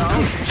like to call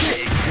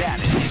big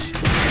damage.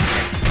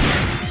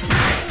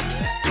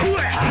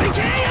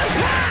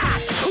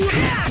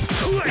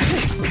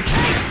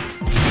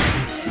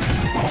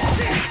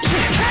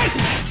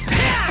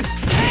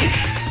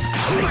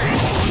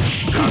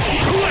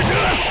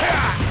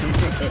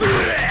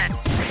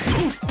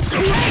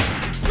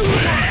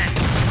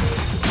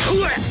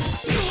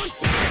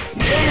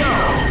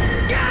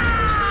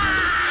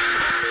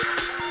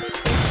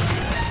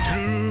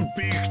 To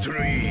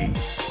victory.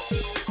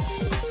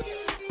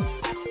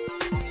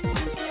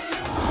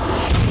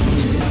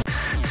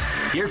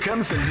 Here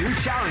comes a new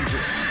challenger.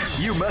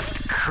 You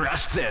must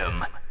crush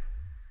them.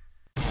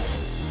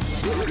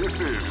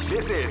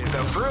 This is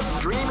the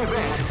first dream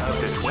event of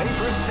the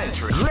 21st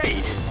century.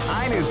 Great!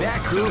 I knew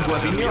that groove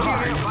was in your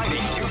heart.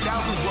 Fighting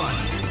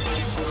 2001.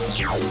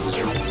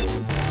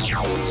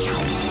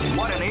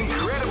 What an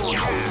incredible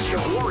cast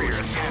of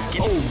warriors has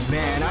given. Oh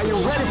man, are you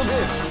ready for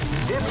this?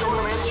 This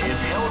tournament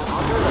is held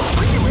under the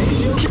free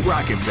ratio. Keep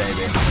rocking,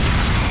 baby.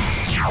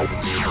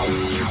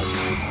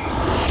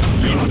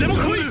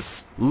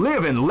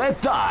 Live and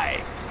let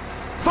die.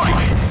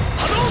 Fight!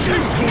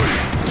 Hadouken!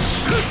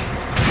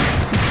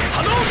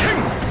 Hadouken!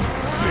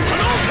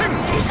 Hadouken!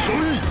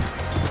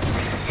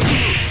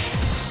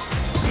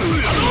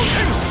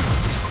 Hadouken!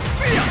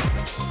 Via!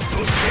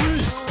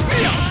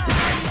 Via!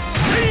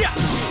 Seiya!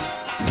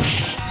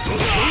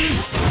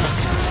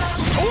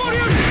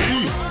 Shoryuken!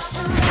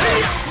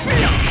 Seiya!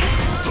 Via!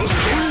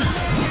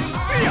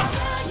 Via!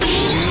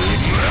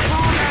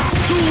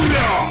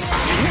 Surya!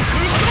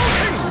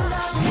 Hadouken!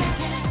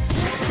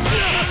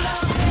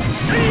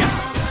 Seiya!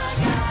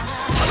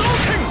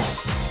 Hadouken!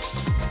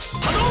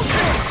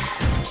 Hadouken!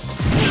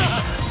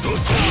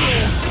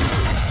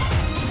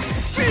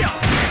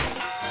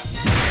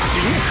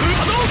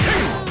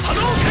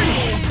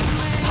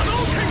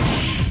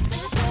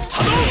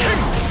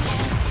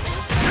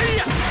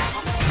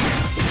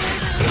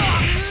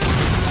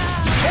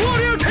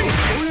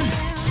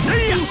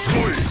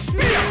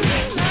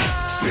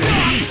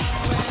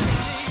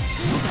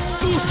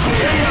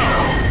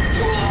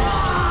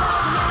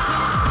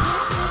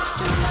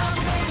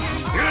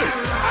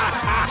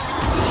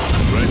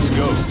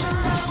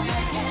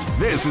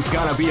 This is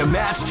gonna be a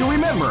match to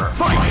remember.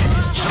 Fight!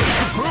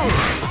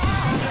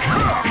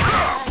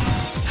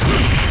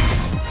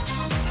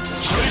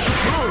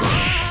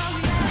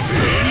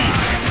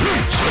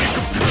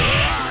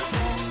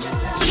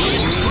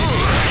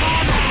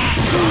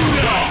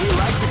 You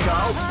like to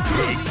go?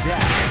 Big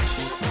dash.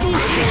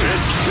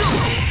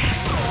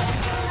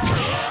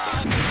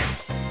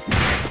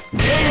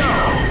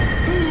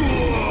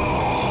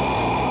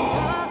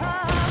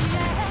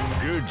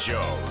 Good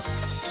job.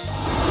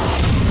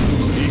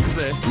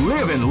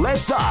 Live and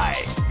let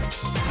die.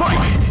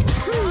 Fight!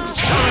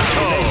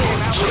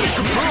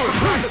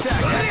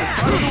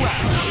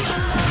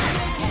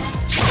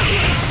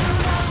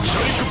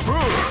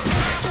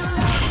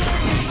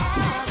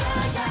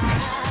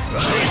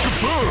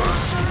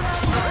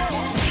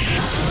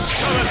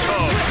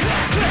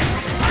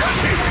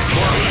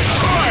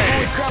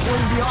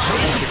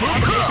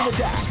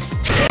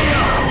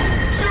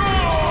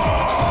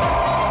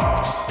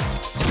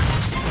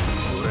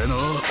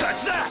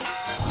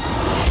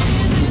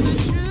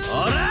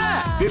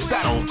 This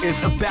battle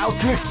is about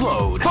to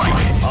explode. Fight!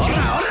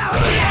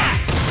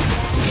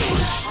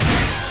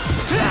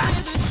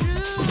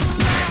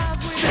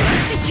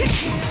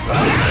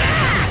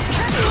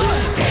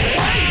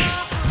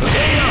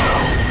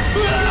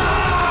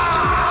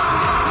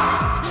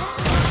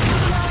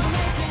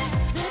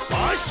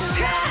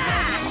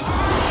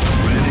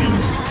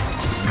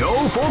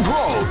 Go for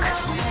broke.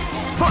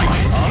 Fight!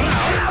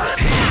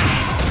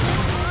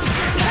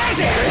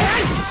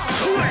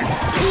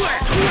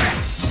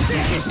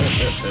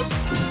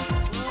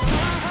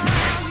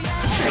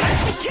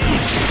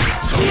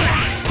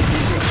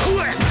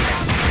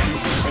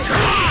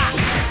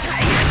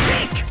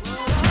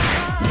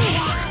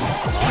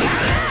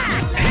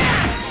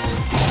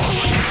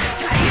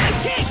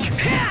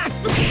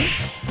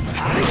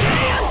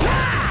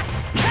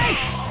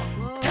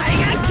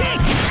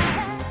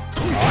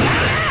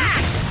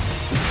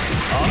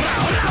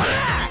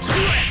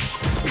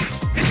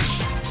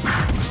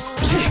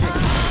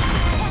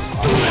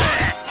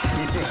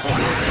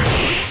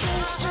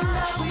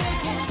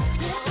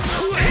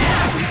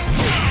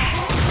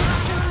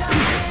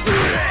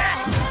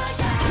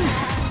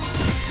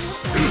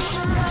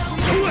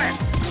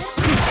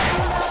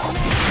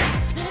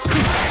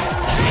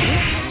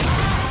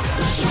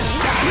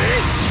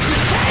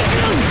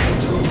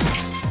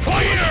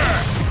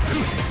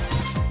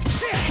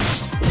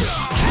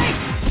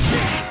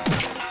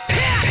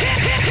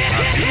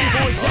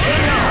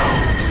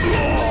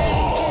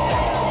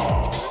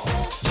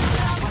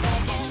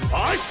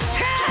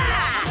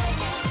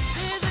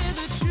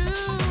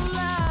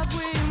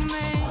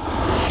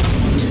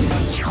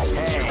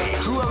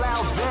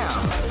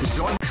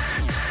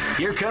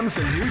 Here comes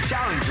a new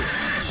challenger.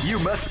 You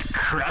must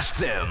crush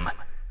them.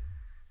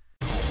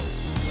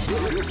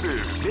 This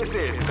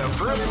is the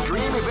first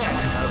dream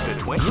event of the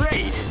 20.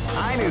 Great!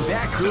 I knew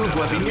that groove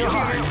was in your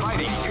heart.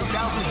 Fighting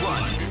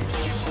 2001.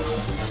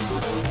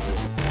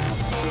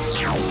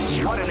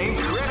 What an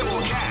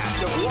incredible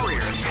cast of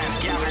warriors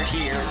has gathered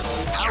here.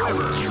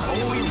 However,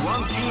 only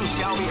one team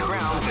shall be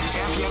crowned the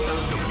champion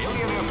of the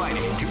Millionaire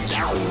Fighting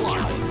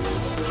 2001.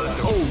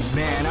 Oh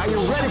man, are you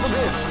ready for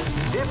this?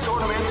 This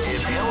tournament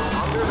is held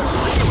under the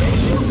free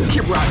ratio system.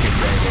 Keep rocking,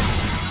 baby.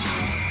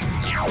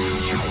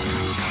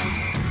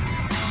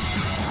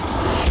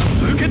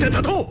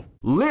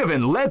 Live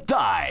and let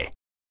die.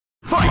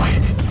 Fight!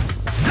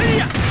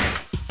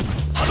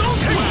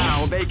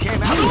 Wow, they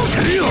came out with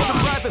a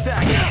surprise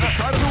attack at the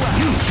start of the round.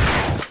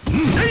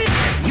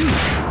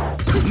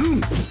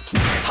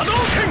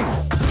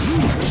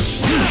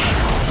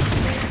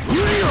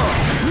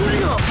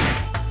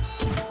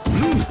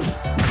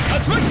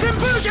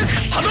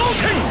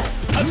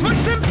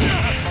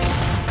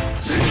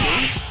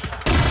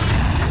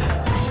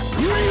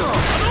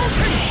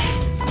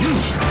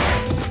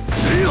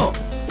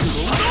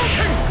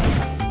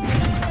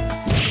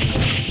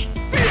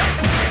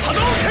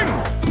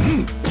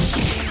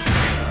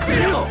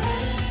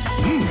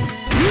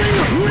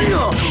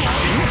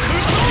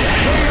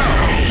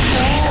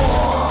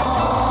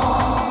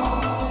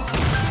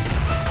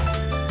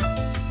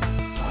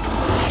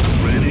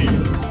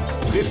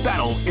 This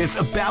battle is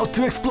about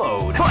to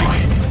explode.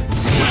 Fight!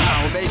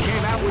 Wow, they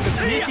came out with a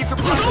sneaky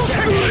surprise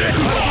attack.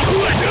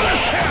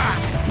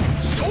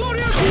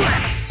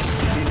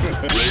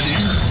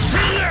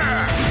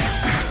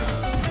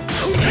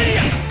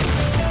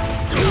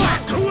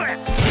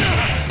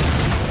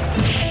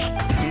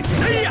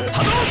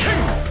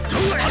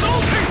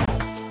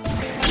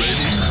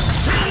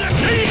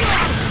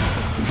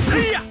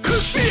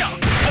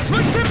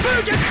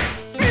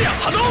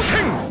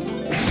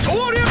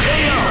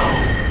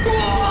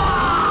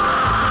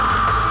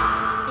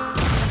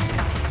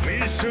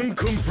 Mission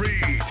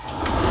complete.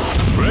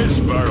 Press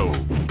barrel.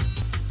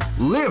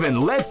 Live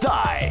and let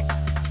die.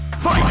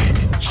 Fight!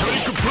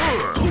 Shake a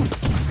bird.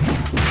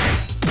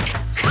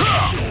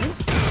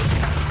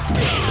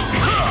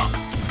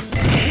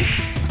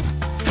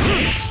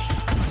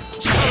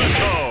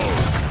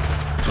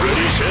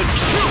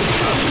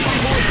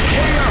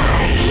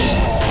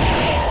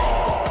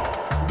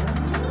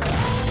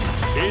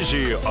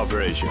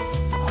 operation.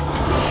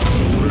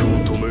 俺を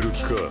止める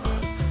気か。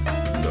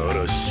な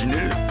ら死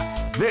ね。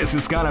 This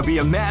is gonna be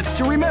a match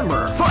to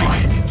remember.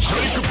 Fight!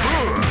 Shake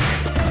boom!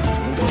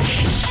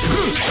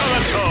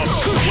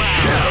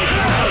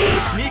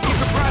 Making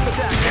the prime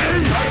attack.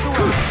 Shake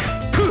boom!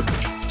 Good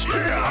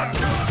job.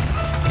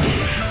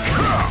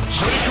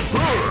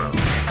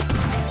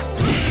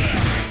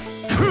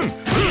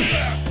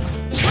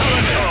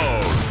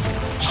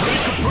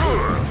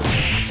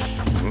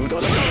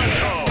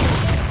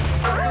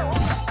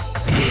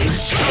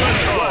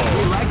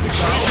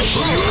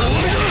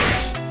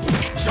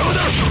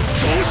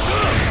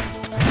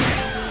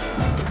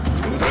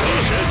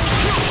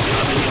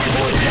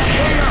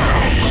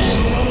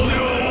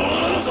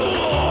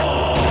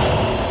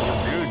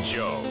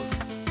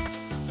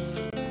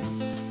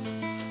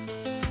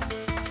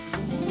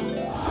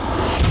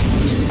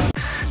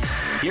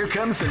 Here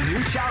comes a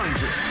new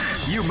challenger.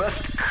 You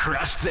must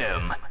crush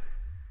them.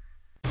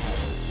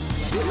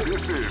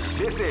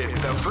 This is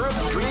the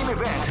first dream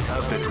event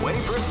of the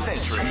 21st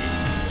century.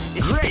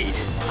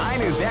 Great! I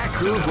knew that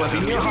groove was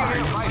in your heart.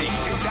 Fighting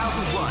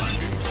 2001.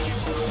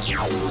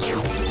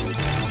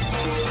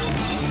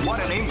 What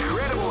an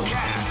incredible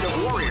cast of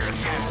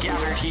warriors has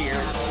gathered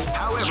here.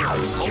 However,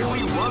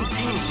 only one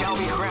team shall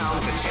be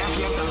crowned the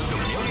champion of the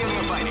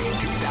Millionaire Fighting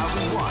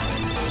 2001.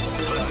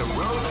 But the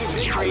road to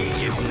victory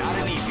is not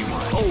an easy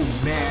one. Oh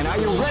man, are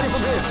you ready for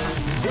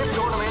this? This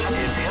tournament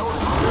is held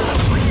under the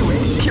free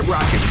ratio. Keep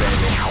rocking,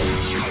 baby.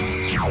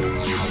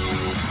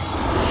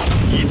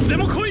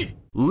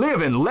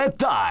 Live and let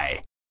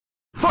die.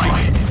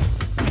 Fight!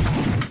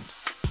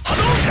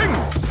 Hadouken!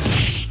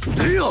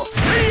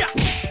 Seiya!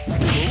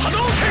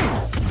 Hadouken!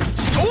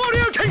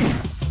 Shoryuken!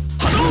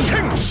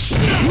 Hadouken!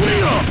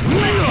 Hadouken!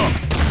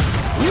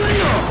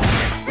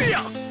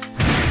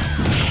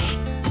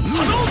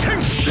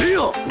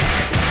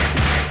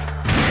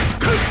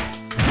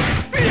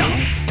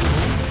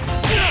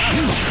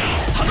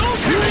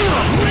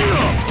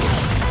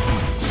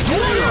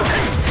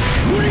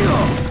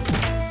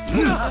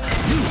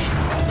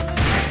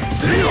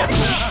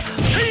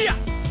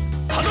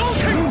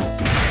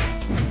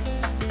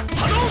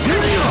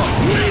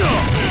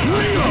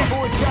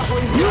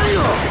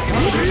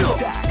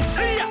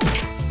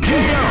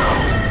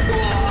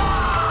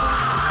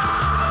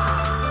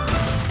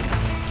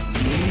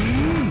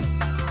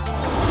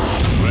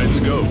 Let's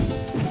go.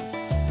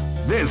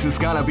 This is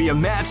gonna be a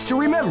match to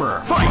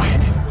remember. Fight!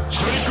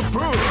 Shake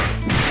boom!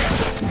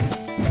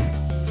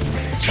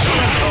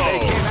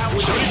 They came out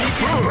with a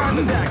round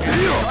attack at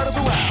the start of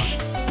the round.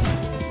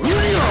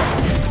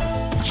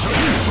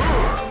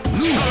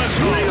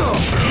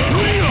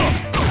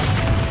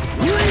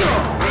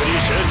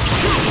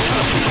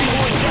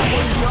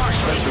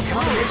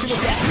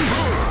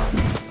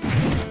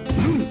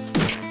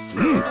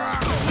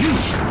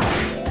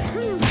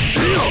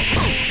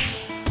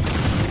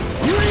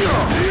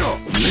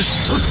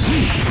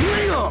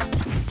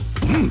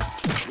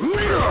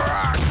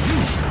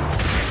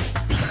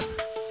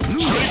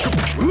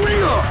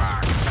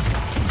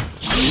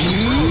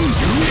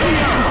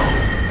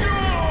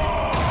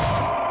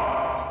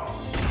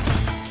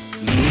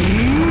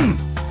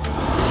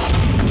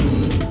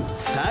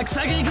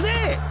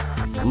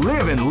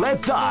 Live and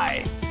let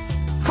die.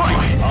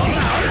 Fight!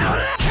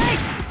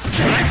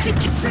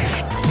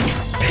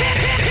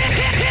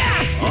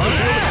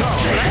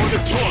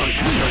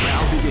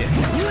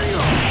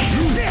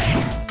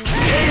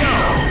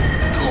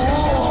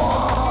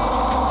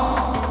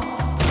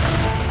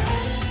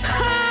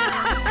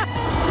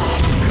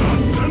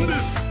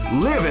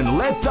 Live and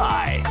let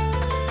die.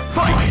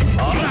 Fight!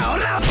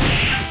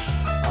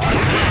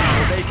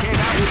 They came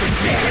out with a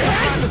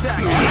time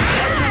attack.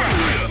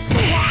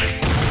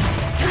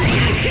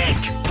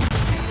 Kick!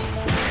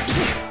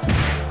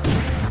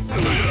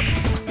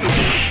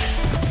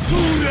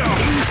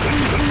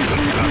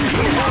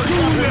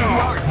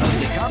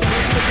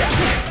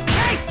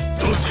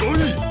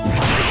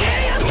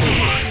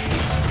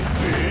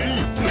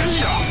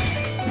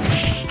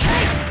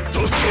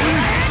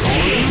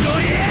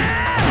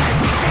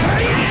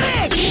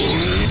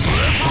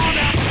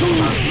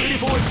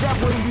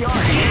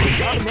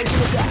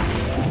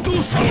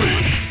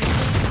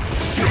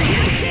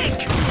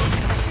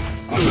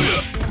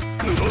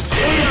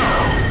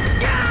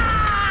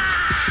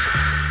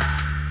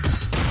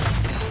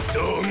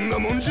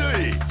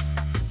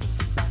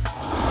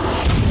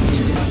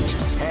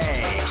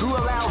 Hey, who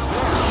allowed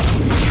them?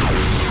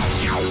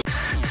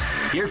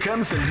 Here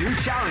comes a new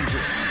challenger.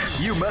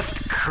 You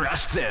must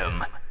crush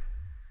them.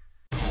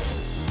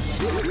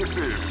 This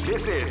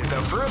is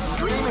the first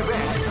dream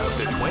event of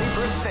the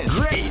 21st century.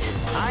 Great!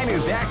 I knew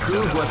that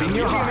groove was in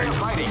your heart.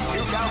 Fighting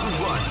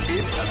 2001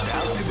 is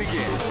about to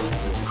begin.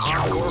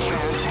 Hardcore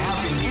fans have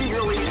been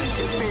eagerly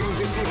anticipating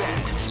this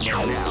event.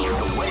 Now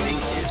the waiting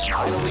is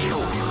finally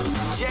over.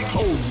 Check.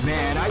 Oh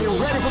man, are you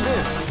ready for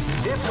this?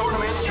 This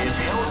tournament is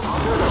held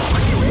under the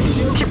free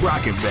ratio. Keep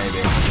rocking,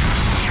 baby.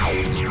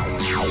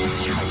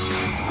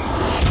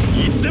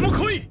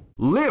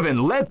 Live and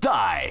let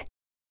die.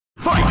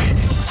 Fight!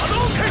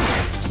 Hadouken!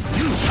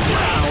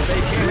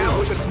 they came out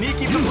with a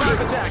sneaky surprise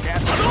attack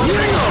at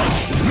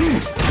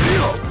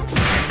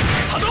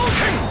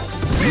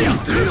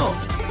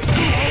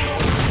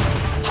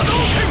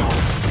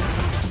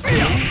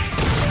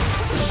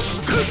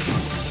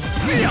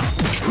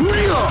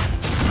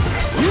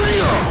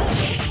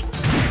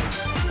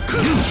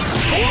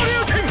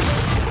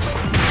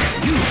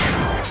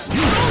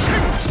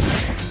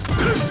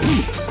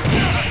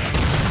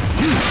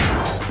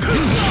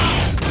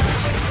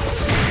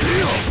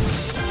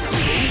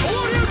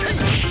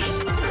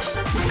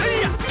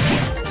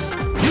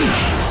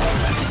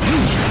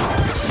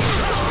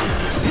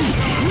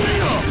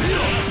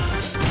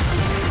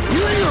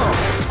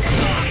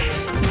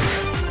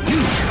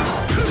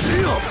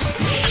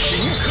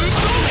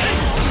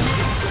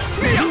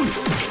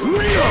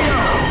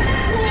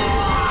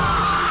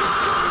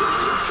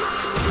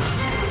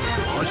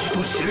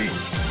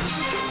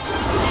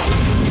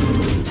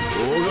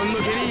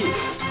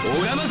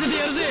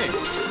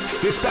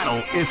This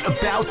battle is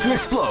about to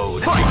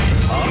explode. Fight!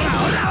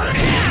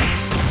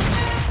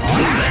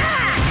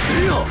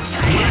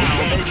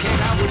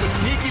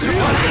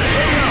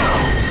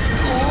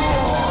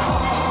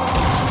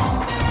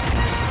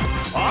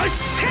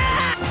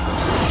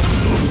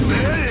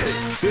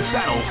 This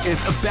battle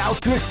is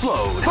about to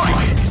explode.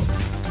 Fight!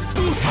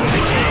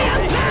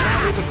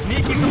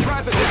 sneaky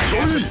surprise attack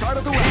at the start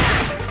of the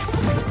round.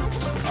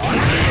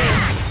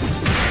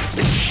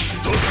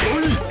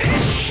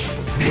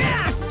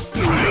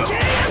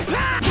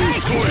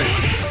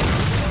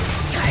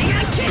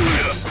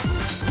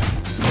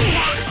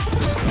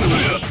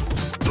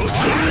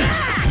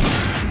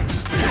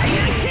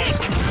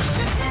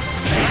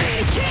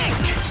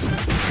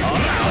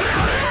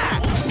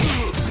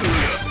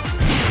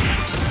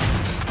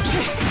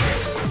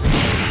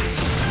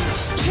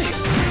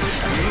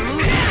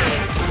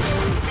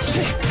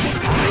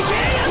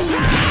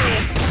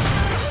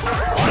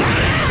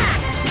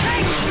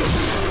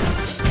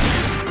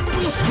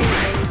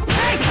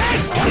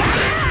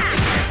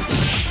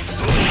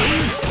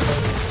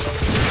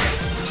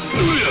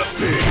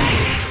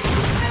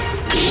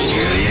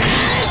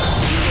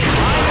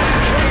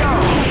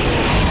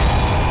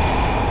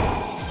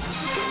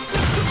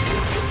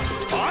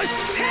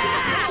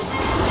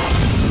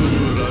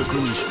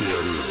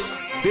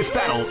 This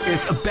battle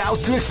is about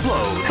to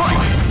explode. Fight!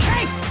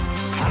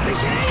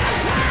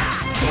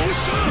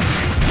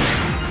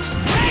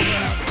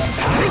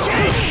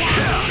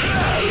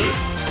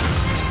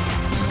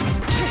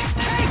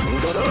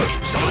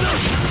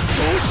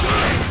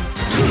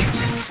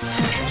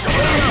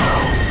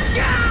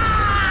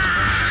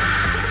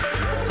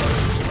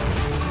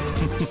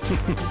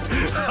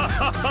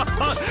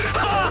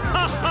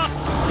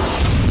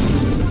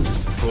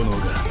 Hono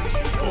が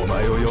お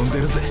前を呼んで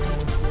るぜ。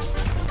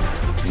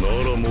な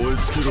ら燃え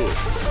尽きろ。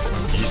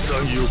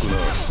潔くな。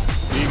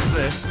行くぜ。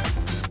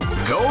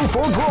 Go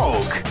for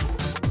broke!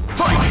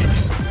 Fight!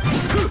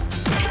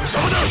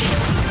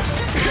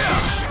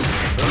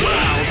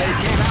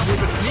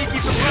 Sneaky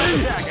surprise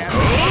attack at the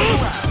start of the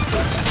round.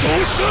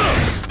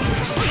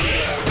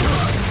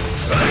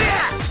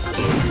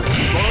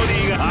 ボデ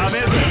ィがはめ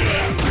ぜ。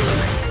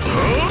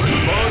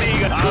ボディ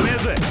がはめ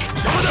ぜ。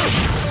邪魔だ。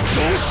ど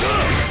うした？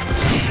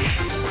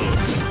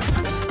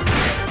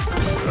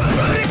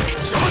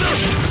邪魔だ。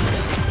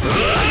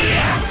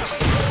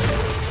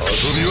遊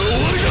びは終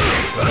わりだ。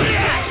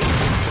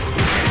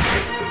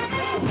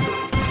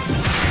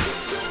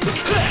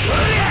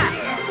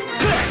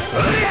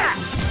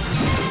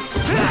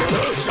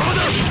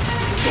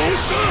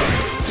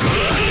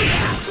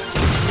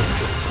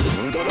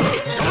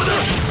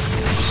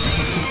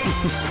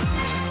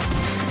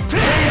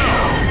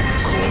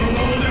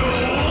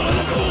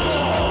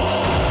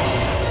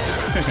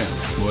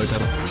燃えた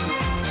ろ。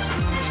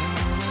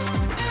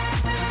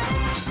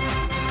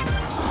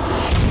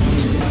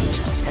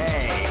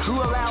Hey, who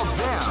allowed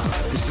them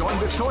to join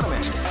this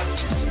tournament?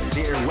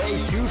 They're way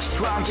too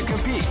strong to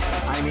compete.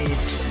 I mean,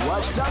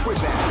 what's up with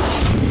that?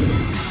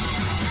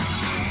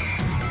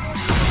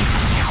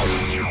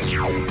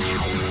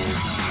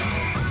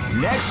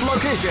 Next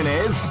location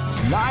is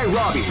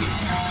Nairobi.